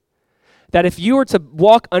leper. That if you were to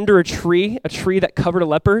walk under a tree that covered a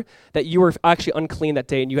leper, that you were actually unclean that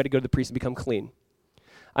day and you had to go to the priest and become clean.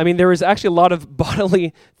 I mean, there was actually a lot of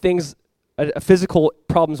bodily things, physical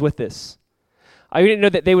problems with this. I didn't know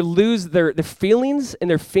that they would lose their feelings in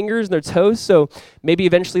their fingers and their toes, so maybe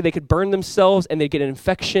eventually they could burn themselves and they'd get an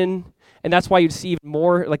infection, and that's why you'd see even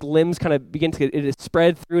more like limbs kind of begin to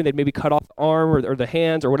spread through, and they'd maybe cut off the arm or the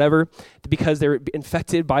hands or whatever because they were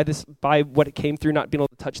infected by what it came through, not being able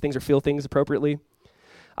to touch things or feel things appropriately.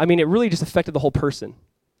 I mean, it really just affected the whole person.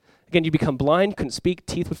 Again, you become blind, couldn't speak,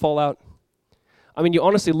 teeth would fall out. I mean, you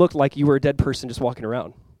honestly looked like you were a dead person just walking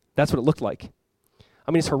around. That's what it looked like.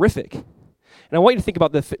 I mean, it's horrific. And I want you to think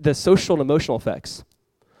about the social and emotional effects.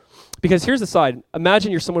 Because here's the side.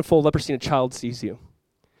 Imagine you're someone full of leprosy and a child sees you.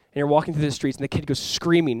 And you're walking through the streets and the kid goes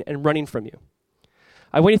screaming and running from you.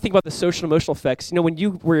 I want you to think about the social and emotional effects. You know, when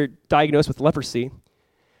you were diagnosed with leprosy,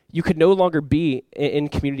 you could no longer be in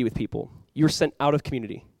community with people. You were sent out of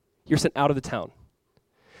community. You're sent out of the town.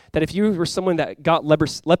 That if you were someone that got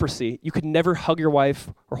leprosy, you could never hug your wife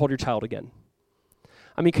or hold your child again.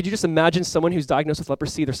 I mean, could you just imagine someone who's diagnosed with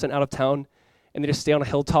leprosy, they're sent out of town, and they just stay on a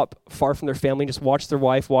hilltop far from their family and just watch their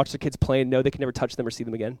wife, watch their kids play, and know they can never touch them or see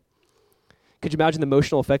them again? Could you imagine the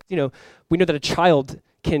emotional effect? You know, we know that a child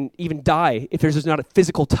can even die if there's just not a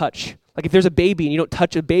physical touch. Like if there's a baby and you don't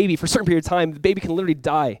touch a baby for a certain period of time, the baby can literally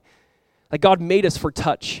die. Like God made us for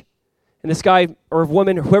touch. And this guy or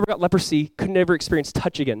woman or whoever got leprosy could never experience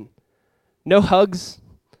touch again. No hugs,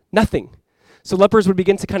 nothing. So lepers would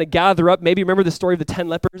begin to kind of gather up. Maybe remember the story of the 10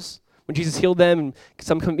 lepers when Jesus healed them,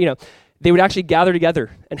 and they would actually gather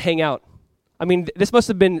together and hang out. I mean, this must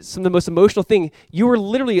have been some of the most emotional thing. You were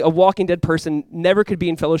literally a walking dead person, never could be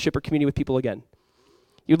in fellowship or community with people again.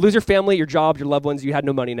 You'd lose your family, your job, your loved ones. You had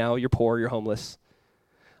no money now. You're poor, you're homeless.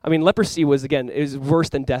 I mean, leprosy was worse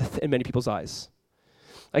than death in many people's eyes.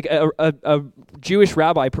 Like a Jewish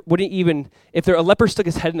rabbi wouldn't even, if a leper stuck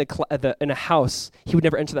his head in a house, he would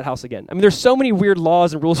never enter that house again. I mean, there's so many weird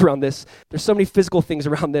laws and rules around this. There's so many physical things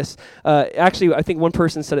around this. Actually, I think one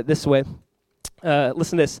person said it this way.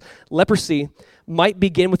 Listen to this. Leprosy might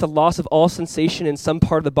begin with a loss of all sensation in some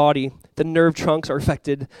part of the body. The nerve trunks are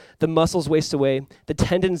affected. The muscles waste away. The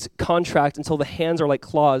tendons contract until the hands are like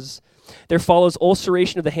claws. There follows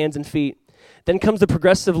ulceration of the hands and feet. Then comes the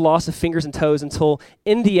progressive loss of fingers and toes until,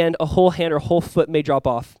 in the end, a whole hand or whole foot may drop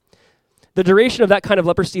off. The duration of that kind of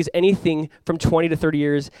leprosy is anything from 20 to 30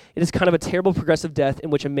 years. It is kind of a terrible progressive death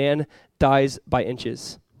in which a man dies by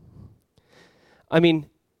inches. I mean,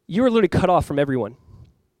 you were literally cut off from everyone.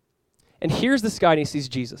 And here's this guy, and he sees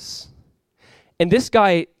Jesus. And this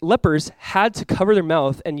guy, lepers, had to cover their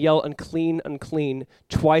mouth and yell, "Unclean, unclean,"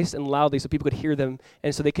 twice and loudly so people could hear them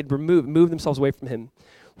and so they could move themselves away from him.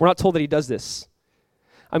 We're not told that he does this.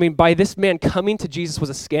 I mean, by this man coming to Jesus was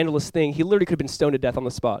a scandalous thing. He literally could have been stoned to death on the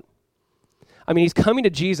spot. I mean, he's coming to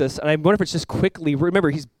Jesus, and I wonder if it's just quickly. Remember,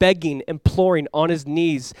 he's begging, imploring on his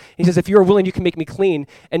knees. He says, "If you are willing, you can make me clean."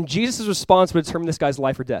 And Jesus' response would determine this guy's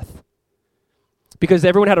life or death. Because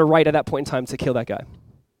everyone had a right at that point in time to kill that guy.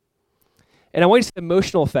 And I want you to see the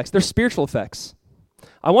emotional effects. They're spiritual effects.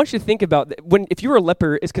 I want you to think about if you were a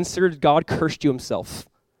leper, it's considered God cursed you himself.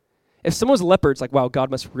 If someone was a leper, it's like, wow, God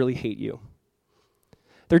must really hate you.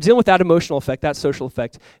 They're dealing with that emotional effect, that social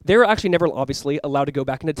effect. They're actually never, obviously, allowed to go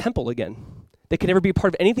back into the temple again. They can never be a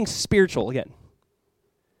part of anything spiritual again.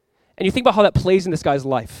 And you think about how that plays in this guy's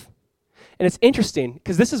life. And it's interesting,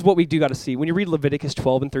 because this is what we do got to see. When you read Leviticus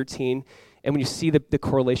 12 and 13, and when you see the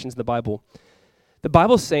correlations in the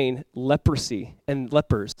Bible's saying leprosy and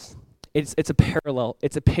lepers. It's a parallel.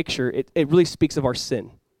 It's a picture. It really speaks of our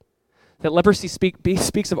sin. That leprosy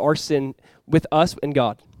speaks of our sin with us and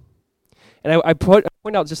God. And I point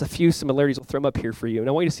out just a few similarities. I'll throw them up here for you. And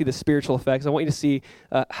I want you to see the spiritual effects. I want you to see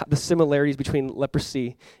the similarities between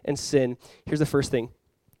leprosy and sin. Here's the first thing.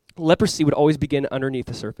 Leprosy would always begin underneath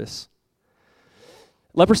the surface.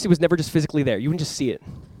 Leprosy was never just physically there. You wouldn't just see it.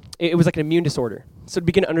 It was like an immune disorder. So it'd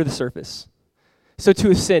begin under the surface. So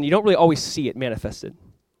to a sin, you don't really always see it manifested.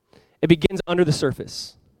 It begins under the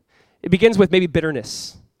surface. It begins with maybe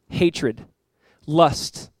bitterness, hatred,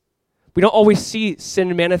 lust. We don't always see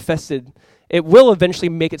sin manifested. It will eventually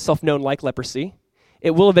make itself known like leprosy.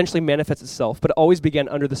 It will eventually manifest itself, but it always began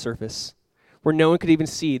under the surface, where no one could even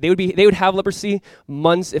see. They would have leprosy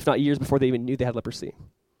months, if not years, before they even knew they had leprosy.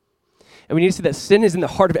 And we need to see that sin is in the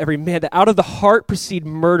heart of every man, that out of the heart proceed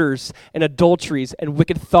murders and adulteries and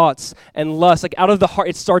wicked thoughts and lust. Like out of the heart,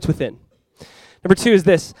 it starts within. Number 2 is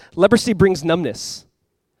this: leprosy brings numbness.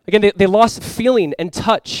 Again, they lost feeling and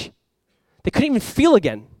touch. They couldn't even feel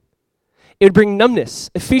again. It would bring numbness.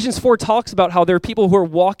 Ephesians 4 talks about how there are people who are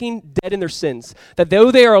walking dead in their sins, that though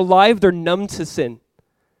they are alive, they're numb to sin.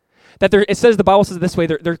 It says, the Bible says it this way,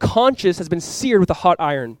 their conscience has been seared with a hot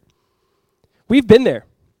iron. We've been there.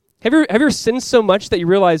 Have you ever sinned so much that you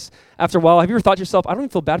realize after a while, have you ever thought to yourself, I don't even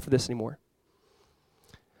feel bad for this anymore?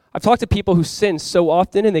 I've talked to people who sin so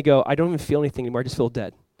often and they go, I don't even feel anything anymore, I just feel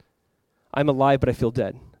dead. I'm alive, but I feel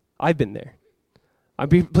dead. I've been there. I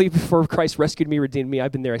believe before Christ rescued me, redeemed me,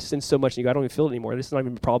 I've been there. I sinned so much, and you go, I don't even feel it anymore. This is not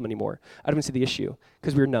even a problem anymore. I don't even see the issue,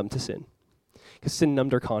 because we were numb to sin. Because sin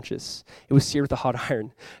numbed our conscience. It was seared with a hot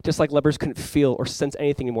iron. Just like lepers couldn't feel or sense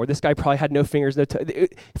anything anymore. This guy probably had no fingers, no toes.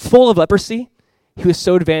 Full of leprosy. He was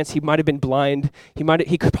so advanced, he might have been blind.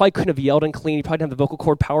 Probably couldn't have yelled unclean. He probably didn't have the vocal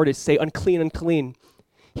cord power to say unclean, unclean.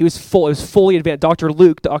 It was fully advanced. Dr.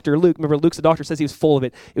 Luke, remember Luke's the doctor, says he was full of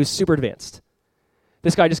it. It was super advanced.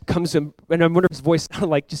 This guy just comes to him, and I wonder if his voice sounded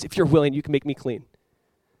like, just if you're willing, you can make me clean.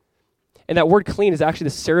 And that word clean is actually the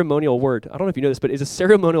ceremonial word. I don't know if you know this, but it's a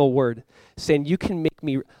ceremonial word saying you can make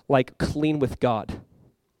me like clean with God.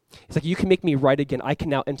 It's like you can make me right again. I can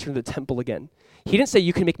now enter the temple again. He didn't say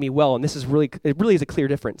you can make me well, and it really is a clear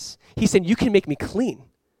difference. He said you can make me clean.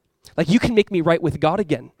 Like you can make me right with God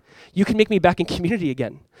again. You can make me back in community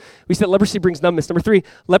again. We said leprosy brings numbness. Number 3,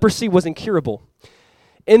 leprosy was incurable.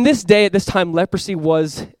 In this day, at this time, leprosy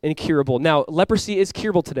was incurable. Now, leprosy is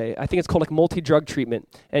curable today. I think it's called like multi-drug treatment,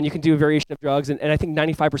 and you can do a variation of drugs, and I think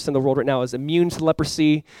 95% of the world right now is immune to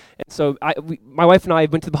leprosy. And so my wife and I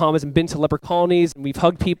went to the Bahamas and been to leper colonies, and we've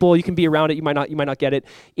hugged people. You can be around it. You might not get it.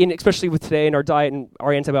 Especially with today and our diet and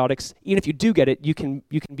our antibiotics, even if you do get it, you can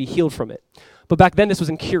be healed from it. But back then, this was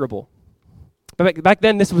incurable. Back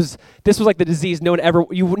then, this was like the disease no one ever,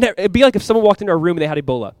 it'd be like if someone walked into our room and they had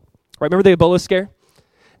Ebola. Right? Remember the Ebola scare?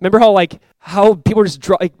 Remember how people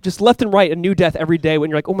are just left and right a new death every day when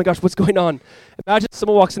you're like, oh my gosh, what's going on? Imagine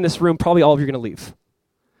someone walks in this room, probably all of you are going to leave.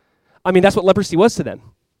 I mean, that's what leprosy was to them.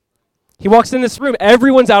 He walks in this room,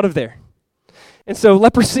 everyone's out of there. And so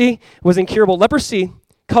leprosy was incurable. Leprosy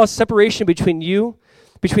caused separation between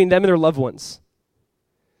them and their loved ones.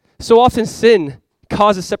 So often sin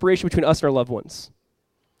causes separation between us and our loved ones.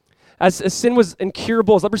 As sin was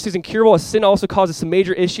incurable, as leprosy is incurable, as sin also causes some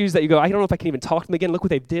major issues that you go, I don't know if I can even talk to them again. Look what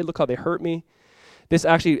they did. Look how they hurt me. This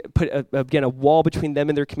actually put, a wall between them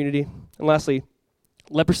and their community. And lastly,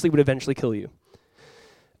 leprosy would eventually kill you.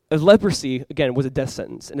 Leprosy, again, was a death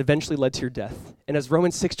sentence and eventually led to your death. And as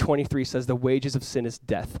Romans 6:23 says, the wages of sin is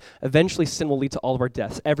death. Eventually, sin will lead to all of our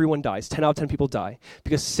deaths. Everyone dies. 10 out of 10 people die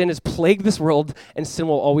because sin has plagued this world, and sin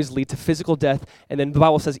will always lead to physical death. And then the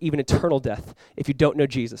Bible says even eternal death if you don't know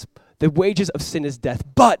Jesus. The wages of sin is death,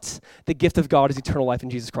 but the gift of God is eternal life in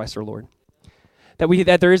Jesus Christ our Lord.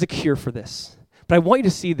 That there is a cure for this. But I want you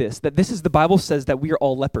to see this, that this is the Bible says that we are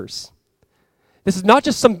all lepers. This is not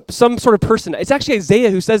just some sort of person. It's actually Isaiah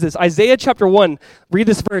who says this. Isaiah chapter 1, read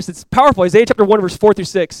this verse. It's powerful. Isaiah chapter 1, verse 4 through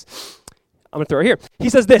 6. I'm going to throw it here. He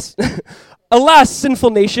says this, Alas, sinful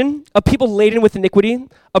nation, a people laden with iniquity,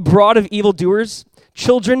 a brood of evildoers,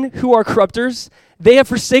 children who are corrupters, they have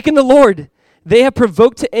forsaken the Lord. They have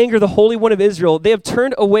provoked to anger the Holy One of Israel. They have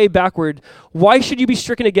turned away backward. Why should you be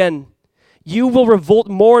stricken again? You will revolt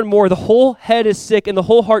more and more. The whole head is sick and the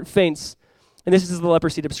whole heart faints. And this is the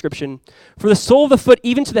leprosy description. For the sole of the foot,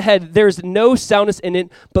 even to the head, there is no soundness in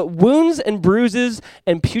it, but wounds and bruises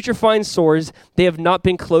and putrefying sores, they have not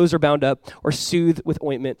been closed or bound up or soothed with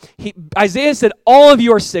ointment. Isaiah said, all of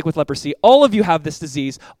you are sick with leprosy. All of you have this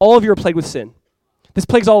disease. All of you are plagued with sin. This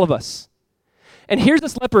plagues all of us. And here's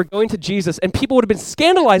this leper going to Jesus, and people would have been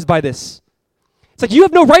scandalized by this. It's like, you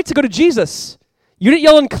have no right to go to Jesus. You didn't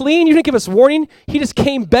yell unclean. You didn't give us warning. He just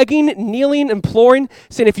came begging, kneeling, imploring,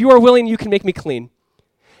 saying, if you are willing, you can make me clean.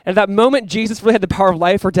 And at that moment, Jesus really had the power of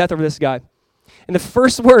life or death over this guy. And the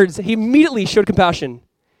first words, he immediately showed compassion.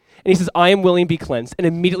 And he says, I am willing, be cleansed. And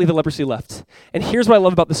immediately the leprosy left. And here's what I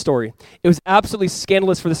love about the story. It was absolutely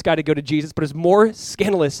scandalous for this guy to go to Jesus, but it was more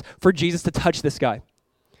scandalous for Jesus to touch this guy.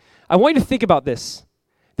 I want you to think about this.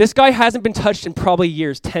 This guy hasn't been touched in probably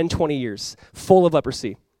years, 10, 20 years, full of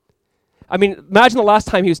leprosy. I mean, imagine the last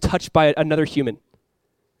time he was touched by another human.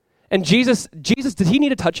 And Jesus, did he need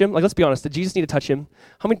to touch him? Like, let's be honest, did Jesus need to touch him?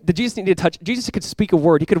 Did Jesus need to touch? Jesus could speak a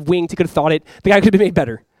word. He could have winged. He could have thought it. The guy could have been made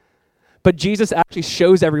better. But Jesus actually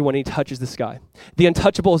shows everyone and he touches this guy. The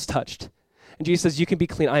untouchable is touched. And Jesus says, you can be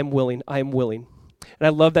clean. I am willing. I am willing. And I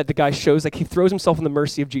love that the guy shows, like he throws himself in the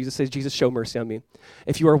mercy of Jesus, says, Jesus, show mercy on me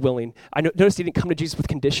if you are willing. Notice he didn't come to Jesus with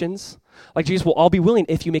conditions. Like, Jesus, well, I'll be willing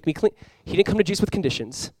if you make me clean. He didn't come to Jesus with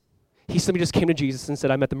conditions. He simply just came to Jesus and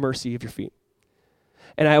said, I'm at the mercy of your feet.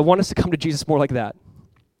 And I want us to come to Jesus more like that.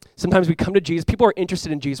 Sometimes we come to Jesus. People are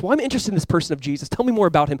interested in Jesus. Well, I'm interested in this person of Jesus. Tell me more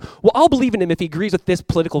about him. Well, I'll believe in him if he agrees with this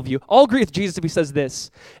political view. I'll agree with Jesus if he says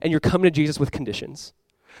this. And you're coming to Jesus with conditions,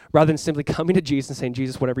 rather than simply coming to Jesus and saying,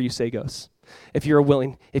 Jesus, whatever you say goes. If you are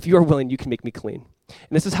willing, you can make me clean. And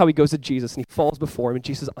this is how he goes to Jesus, and he falls before him, and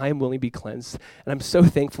Jesus says, I am willing to be cleansed. And I'm so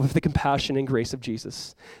thankful for the compassion and grace of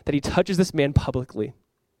Jesus, that he touches this man publicly.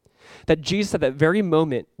 That Jesus at that very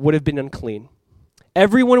moment would have been unclean.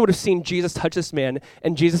 Everyone would have seen Jesus touch this man,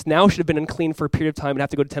 and Jesus now should have been unclean for a period of time and have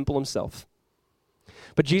to go to temple himself.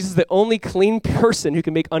 But Jesus is the only clean person who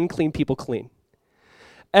can make unclean people clean.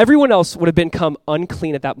 Everyone else would have become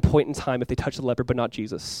unclean at that point in time if they touched the leper, but not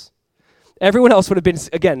Jesus. Everyone else would have been,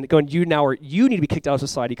 again, going, you need to be kicked out of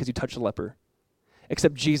society because you touched the leper.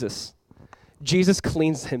 Except Jesus. Jesus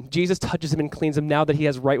cleans him. Jesus touches him and cleans him now that he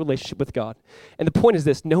has right relationship with God. And the point is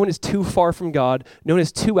this, no one is too far from God. No one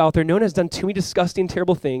is too out there. No one has done too many disgusting,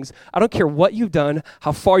 terrible things. I don't care what you've done,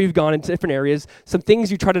 how far you've gone into different areas. Some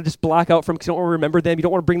things you try to just black out from because you don't want to remember them. You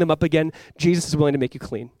don't want to bring them up again. Jesus is willing to make you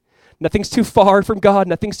clean. Nothing's too far from God.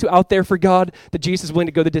 Nothing's too out there for God. That Jesus is willing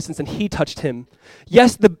to go the distance, and he touched him.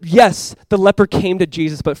 Yes, the leper came to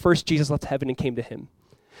Jesus, but first Jesus left heaven and came to him.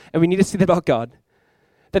 And we need to see that about God.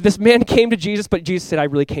 That this man came to Jesus, but Jesus said, I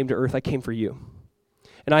really came to earth. I came for you.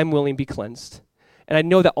 And I'm willing to be cleansed. And I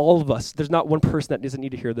know that all of us, there's not one person that doesn't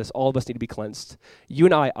need to hear this. All of us need to be cleansed. You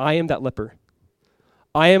and I am that leper.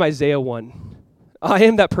 I am Isaiah 1. I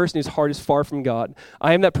am that person whose heart is far from God.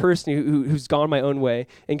 I am that person who's gone my own way.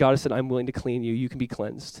 And God has said, I'm willing to clean you. You can be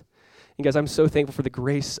cleansed. And guys, I'm so thankful for the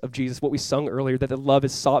grace of Jesus. What we sung earlier, that the love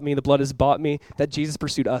has sought me, the blood has bought me, that Jesus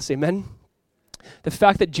pursued us. Amen? The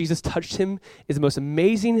fact that Jesus touched him is the most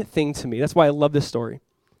amazing thing to me. That's why I love this story.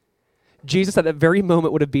 Jesus at that very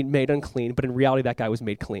moment would have been made unclean, but in reality, that guy was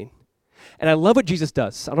made clean. And I love what Jesus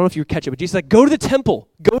does. I don't know if you catch it, but Jesus is like, go to the temple.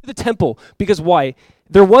 Go to the temple. Because why?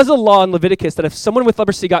 There was a law in Leviticus that if someone with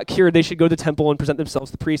leprosy got cured, they should go to the temple and present themselves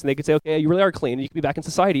to the priest, and they could say, okay, you really are clean, and you can be back in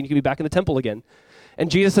society, and you can be back in the temple again. And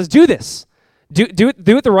Jesus says, do this. Do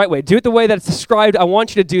it the right way. Do it the way that it's described. I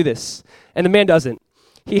want you to do this. And the man doesn't.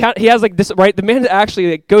 He has like this, right? The man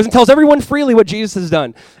actually goes and tells everyone freely what Jesus has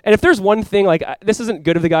done. And if there's one thing, like, this isn't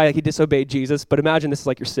good of the guy, like he disobeyed Jesus, but imagine this is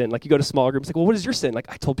like your sin. Like you go to small groups, like, well, what is your sin? Like,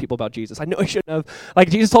 I told people about Jesus. I know I shouldn't have.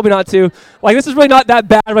 Like, Jesus told me not to. Like, this is really not that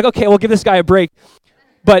bad. I'm like, okay, we'll give this guy a break.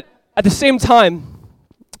 But at the same time,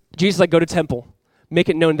 Jesus like, go to temple. Make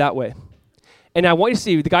it known that way. And I want you to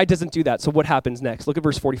see, the guy doesn't do that. So what happens next? Look at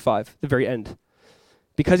verse 45, the very end.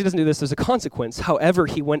 Because he doesn't do this, there's a consequence. However,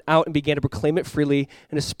 he went out and began to proclaim it freely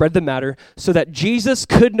and to spread the matter so that Jesus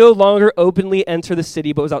could no longer openly enter the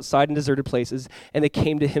city, but was outside in deserted places, and they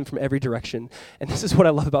came to him from every direction. And this is what I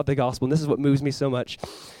love about the gospel, and this is what moves me so much,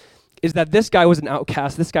 is that this guy was an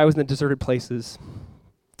outcast. This guy was in the deserted places.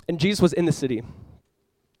 And Jesus was in the city.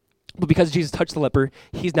 But because Jesus touched the leper,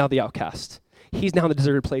 he's now the outcast. He's now in the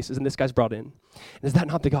deserted places, and this guy's brought in. And is that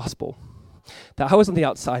not the gospel? That I was on the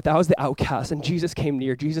outside, that I was the outcast, and Jesus came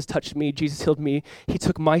near. Jesus touched me, Jesus healed me. He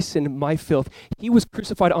took my sin, my filth. He was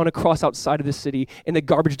crucified on a cross outside of the city in the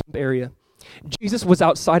garbage dump area. Jesus was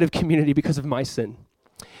outside of community because of my sin.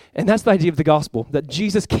 And that's the idea of the gospel, that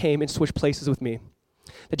Jesus came and switched places with me.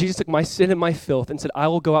 That Jesus took my sin and my filth and said, I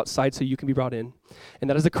will go outside so you can be brought in. And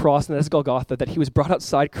that is the cross, and that is Golgotha, that he was brought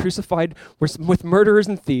outside, crucified with murderers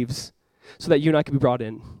and thieves, so that you and I could be brought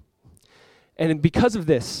in. And because of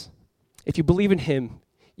this, if you believe in him,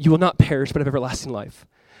 you will not perish but have everlasting life.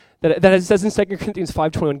 That it says in 2 Corinthians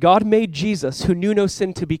 5:21, God made Jesus, who knew no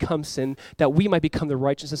sin, to become sin, that we might become the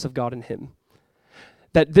righteousness of God in him.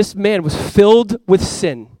 That this man was filled with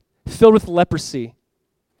sin, filled with leprosy,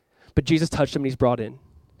 but Jesus touched him and he's brought in.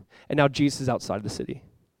 And now Jesus is outside of the city.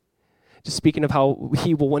 Just speaking of how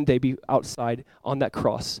he will one day be outside on that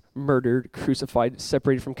cross, murdered, crucified,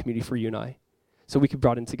 separated from community for you and I, so we could be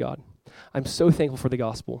brought into God. I'm so thankful for the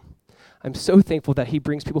gospel. I'm so thankful that he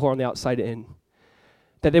brings people who are on the outside in.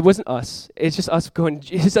 That it wasn't us. It's just us going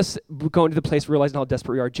to the place realizing how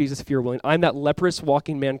desperate we are. Jesus, if you're willing. I'm that leprous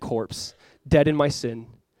walking man corpse, dead in my sin.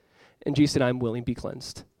 And Jesus said, I'm willing, be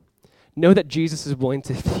cleansed. Know that Jesus is willing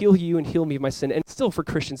to heal you and heal me of my sin. And still for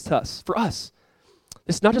Christians, for us.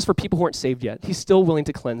 It's not just for people who aren't saved yet. He's still willing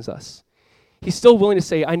to cleanse us. He's still willing to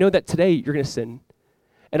say, I know that today you're going to sin,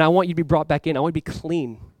 and I want you to be brought back in. I want you to be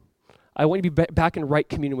clean. I want you to be back in right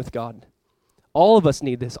communion with God. All of us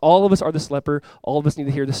need this. All of us are this leper. All of us need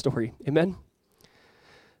to hear this story. Amen?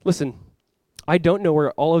 Listen, I don't know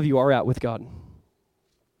where all of you are at with God.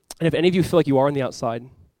 And if any of you feel like you are on the outside,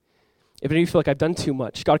 if any of you feel like I've done too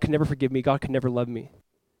much, God could never forgive me, God could never love me,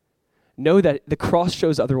 know that the cross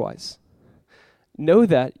shows otherwise. Know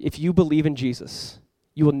that if you believe in Jesus,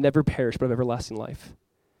 you will never perish but have everlasting life.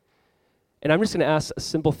 And I'm just going to ask a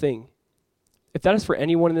simple thing. If that is for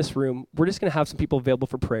anyone in this room, we're just going to have some people available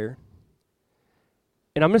for prayer.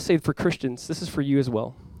 And I'm going to say for Christians, this is for you as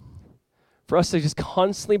well. For us to just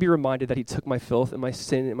constantly be reminded that he took my filth and my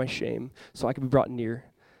sin and my shame so I could be brought near.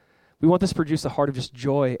 We want this to produce a heart of just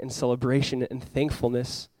joy and celebration and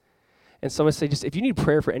thankfulness. And so I'm going to say, just if you need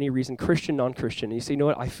prayer for any reason, Christian, non-Christian, and you say, you know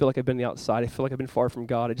what, I feel like I've been on the outside. I feel like I've been far from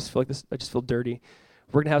God. I just feel like this. I just feel dirty.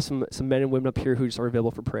 We're going to have some men and women up here who just are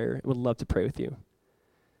available for prayer and would love to pray with you.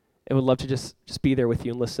 And would love to just be there with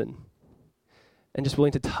you and listen. And just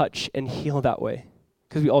willing to touch and heal that way.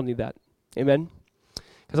 Because we all need that. Amen?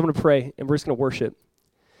 Because I'm going to pray, and we're just going to worship.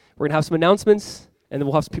 We're going to have some announcements, and then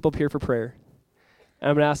we'll have some people up here for prayer. And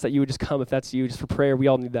I'm going to ask that you would just come if that's you, just for prayer. We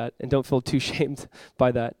all need that, and don't feel too shamed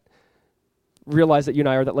by that. Realize that you and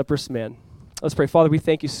I are that leprous man. Let's pray. Father, we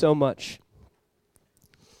thank you so much.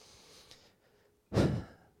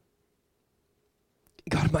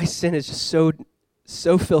 God, my sin is just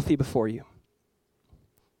so filthy before you.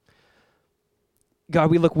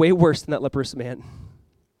 God, we look way worse than that leprous man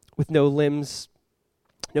with no limbs,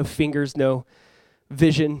 no fingers, no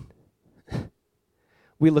vision.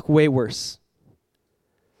 We look way worse.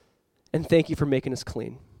 And thank you for making us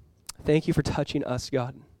clean. Thank you for touching us,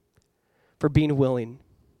 God, for being willing.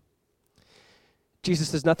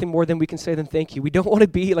 Jesus, there's nothing more than we can say than thank you. We don't want to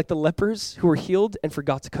be like the lepers who were healed and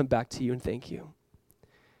forgot to come back to you and thank you.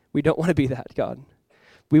 We don't want to be that, God.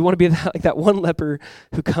 We want to be like that one leper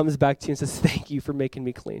who comes back to you and says, thank you for making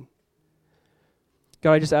me clean.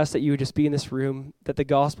 God, I just ask that you would just be in this room, that the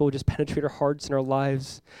gospel would just penetrate our hearts and our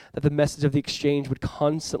lives, that the message of the exchange would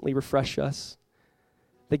constantly refresh us,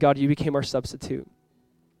 that God, you became our substitute.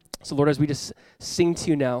 So Lord, as we just sing to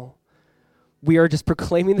you now, we are just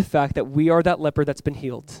proclaiming the fact that we are that leper that's been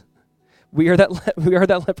healed. We are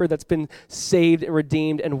that leper that's been saved and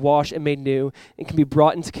redeemed and washed and made new and can be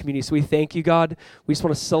brought into community. So we thank you, God. We just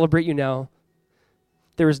want to celebrate you now.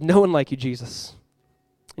 There is no one like you, Jesus.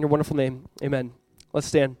 In your wonderful name, amen. Let's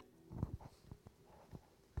stand.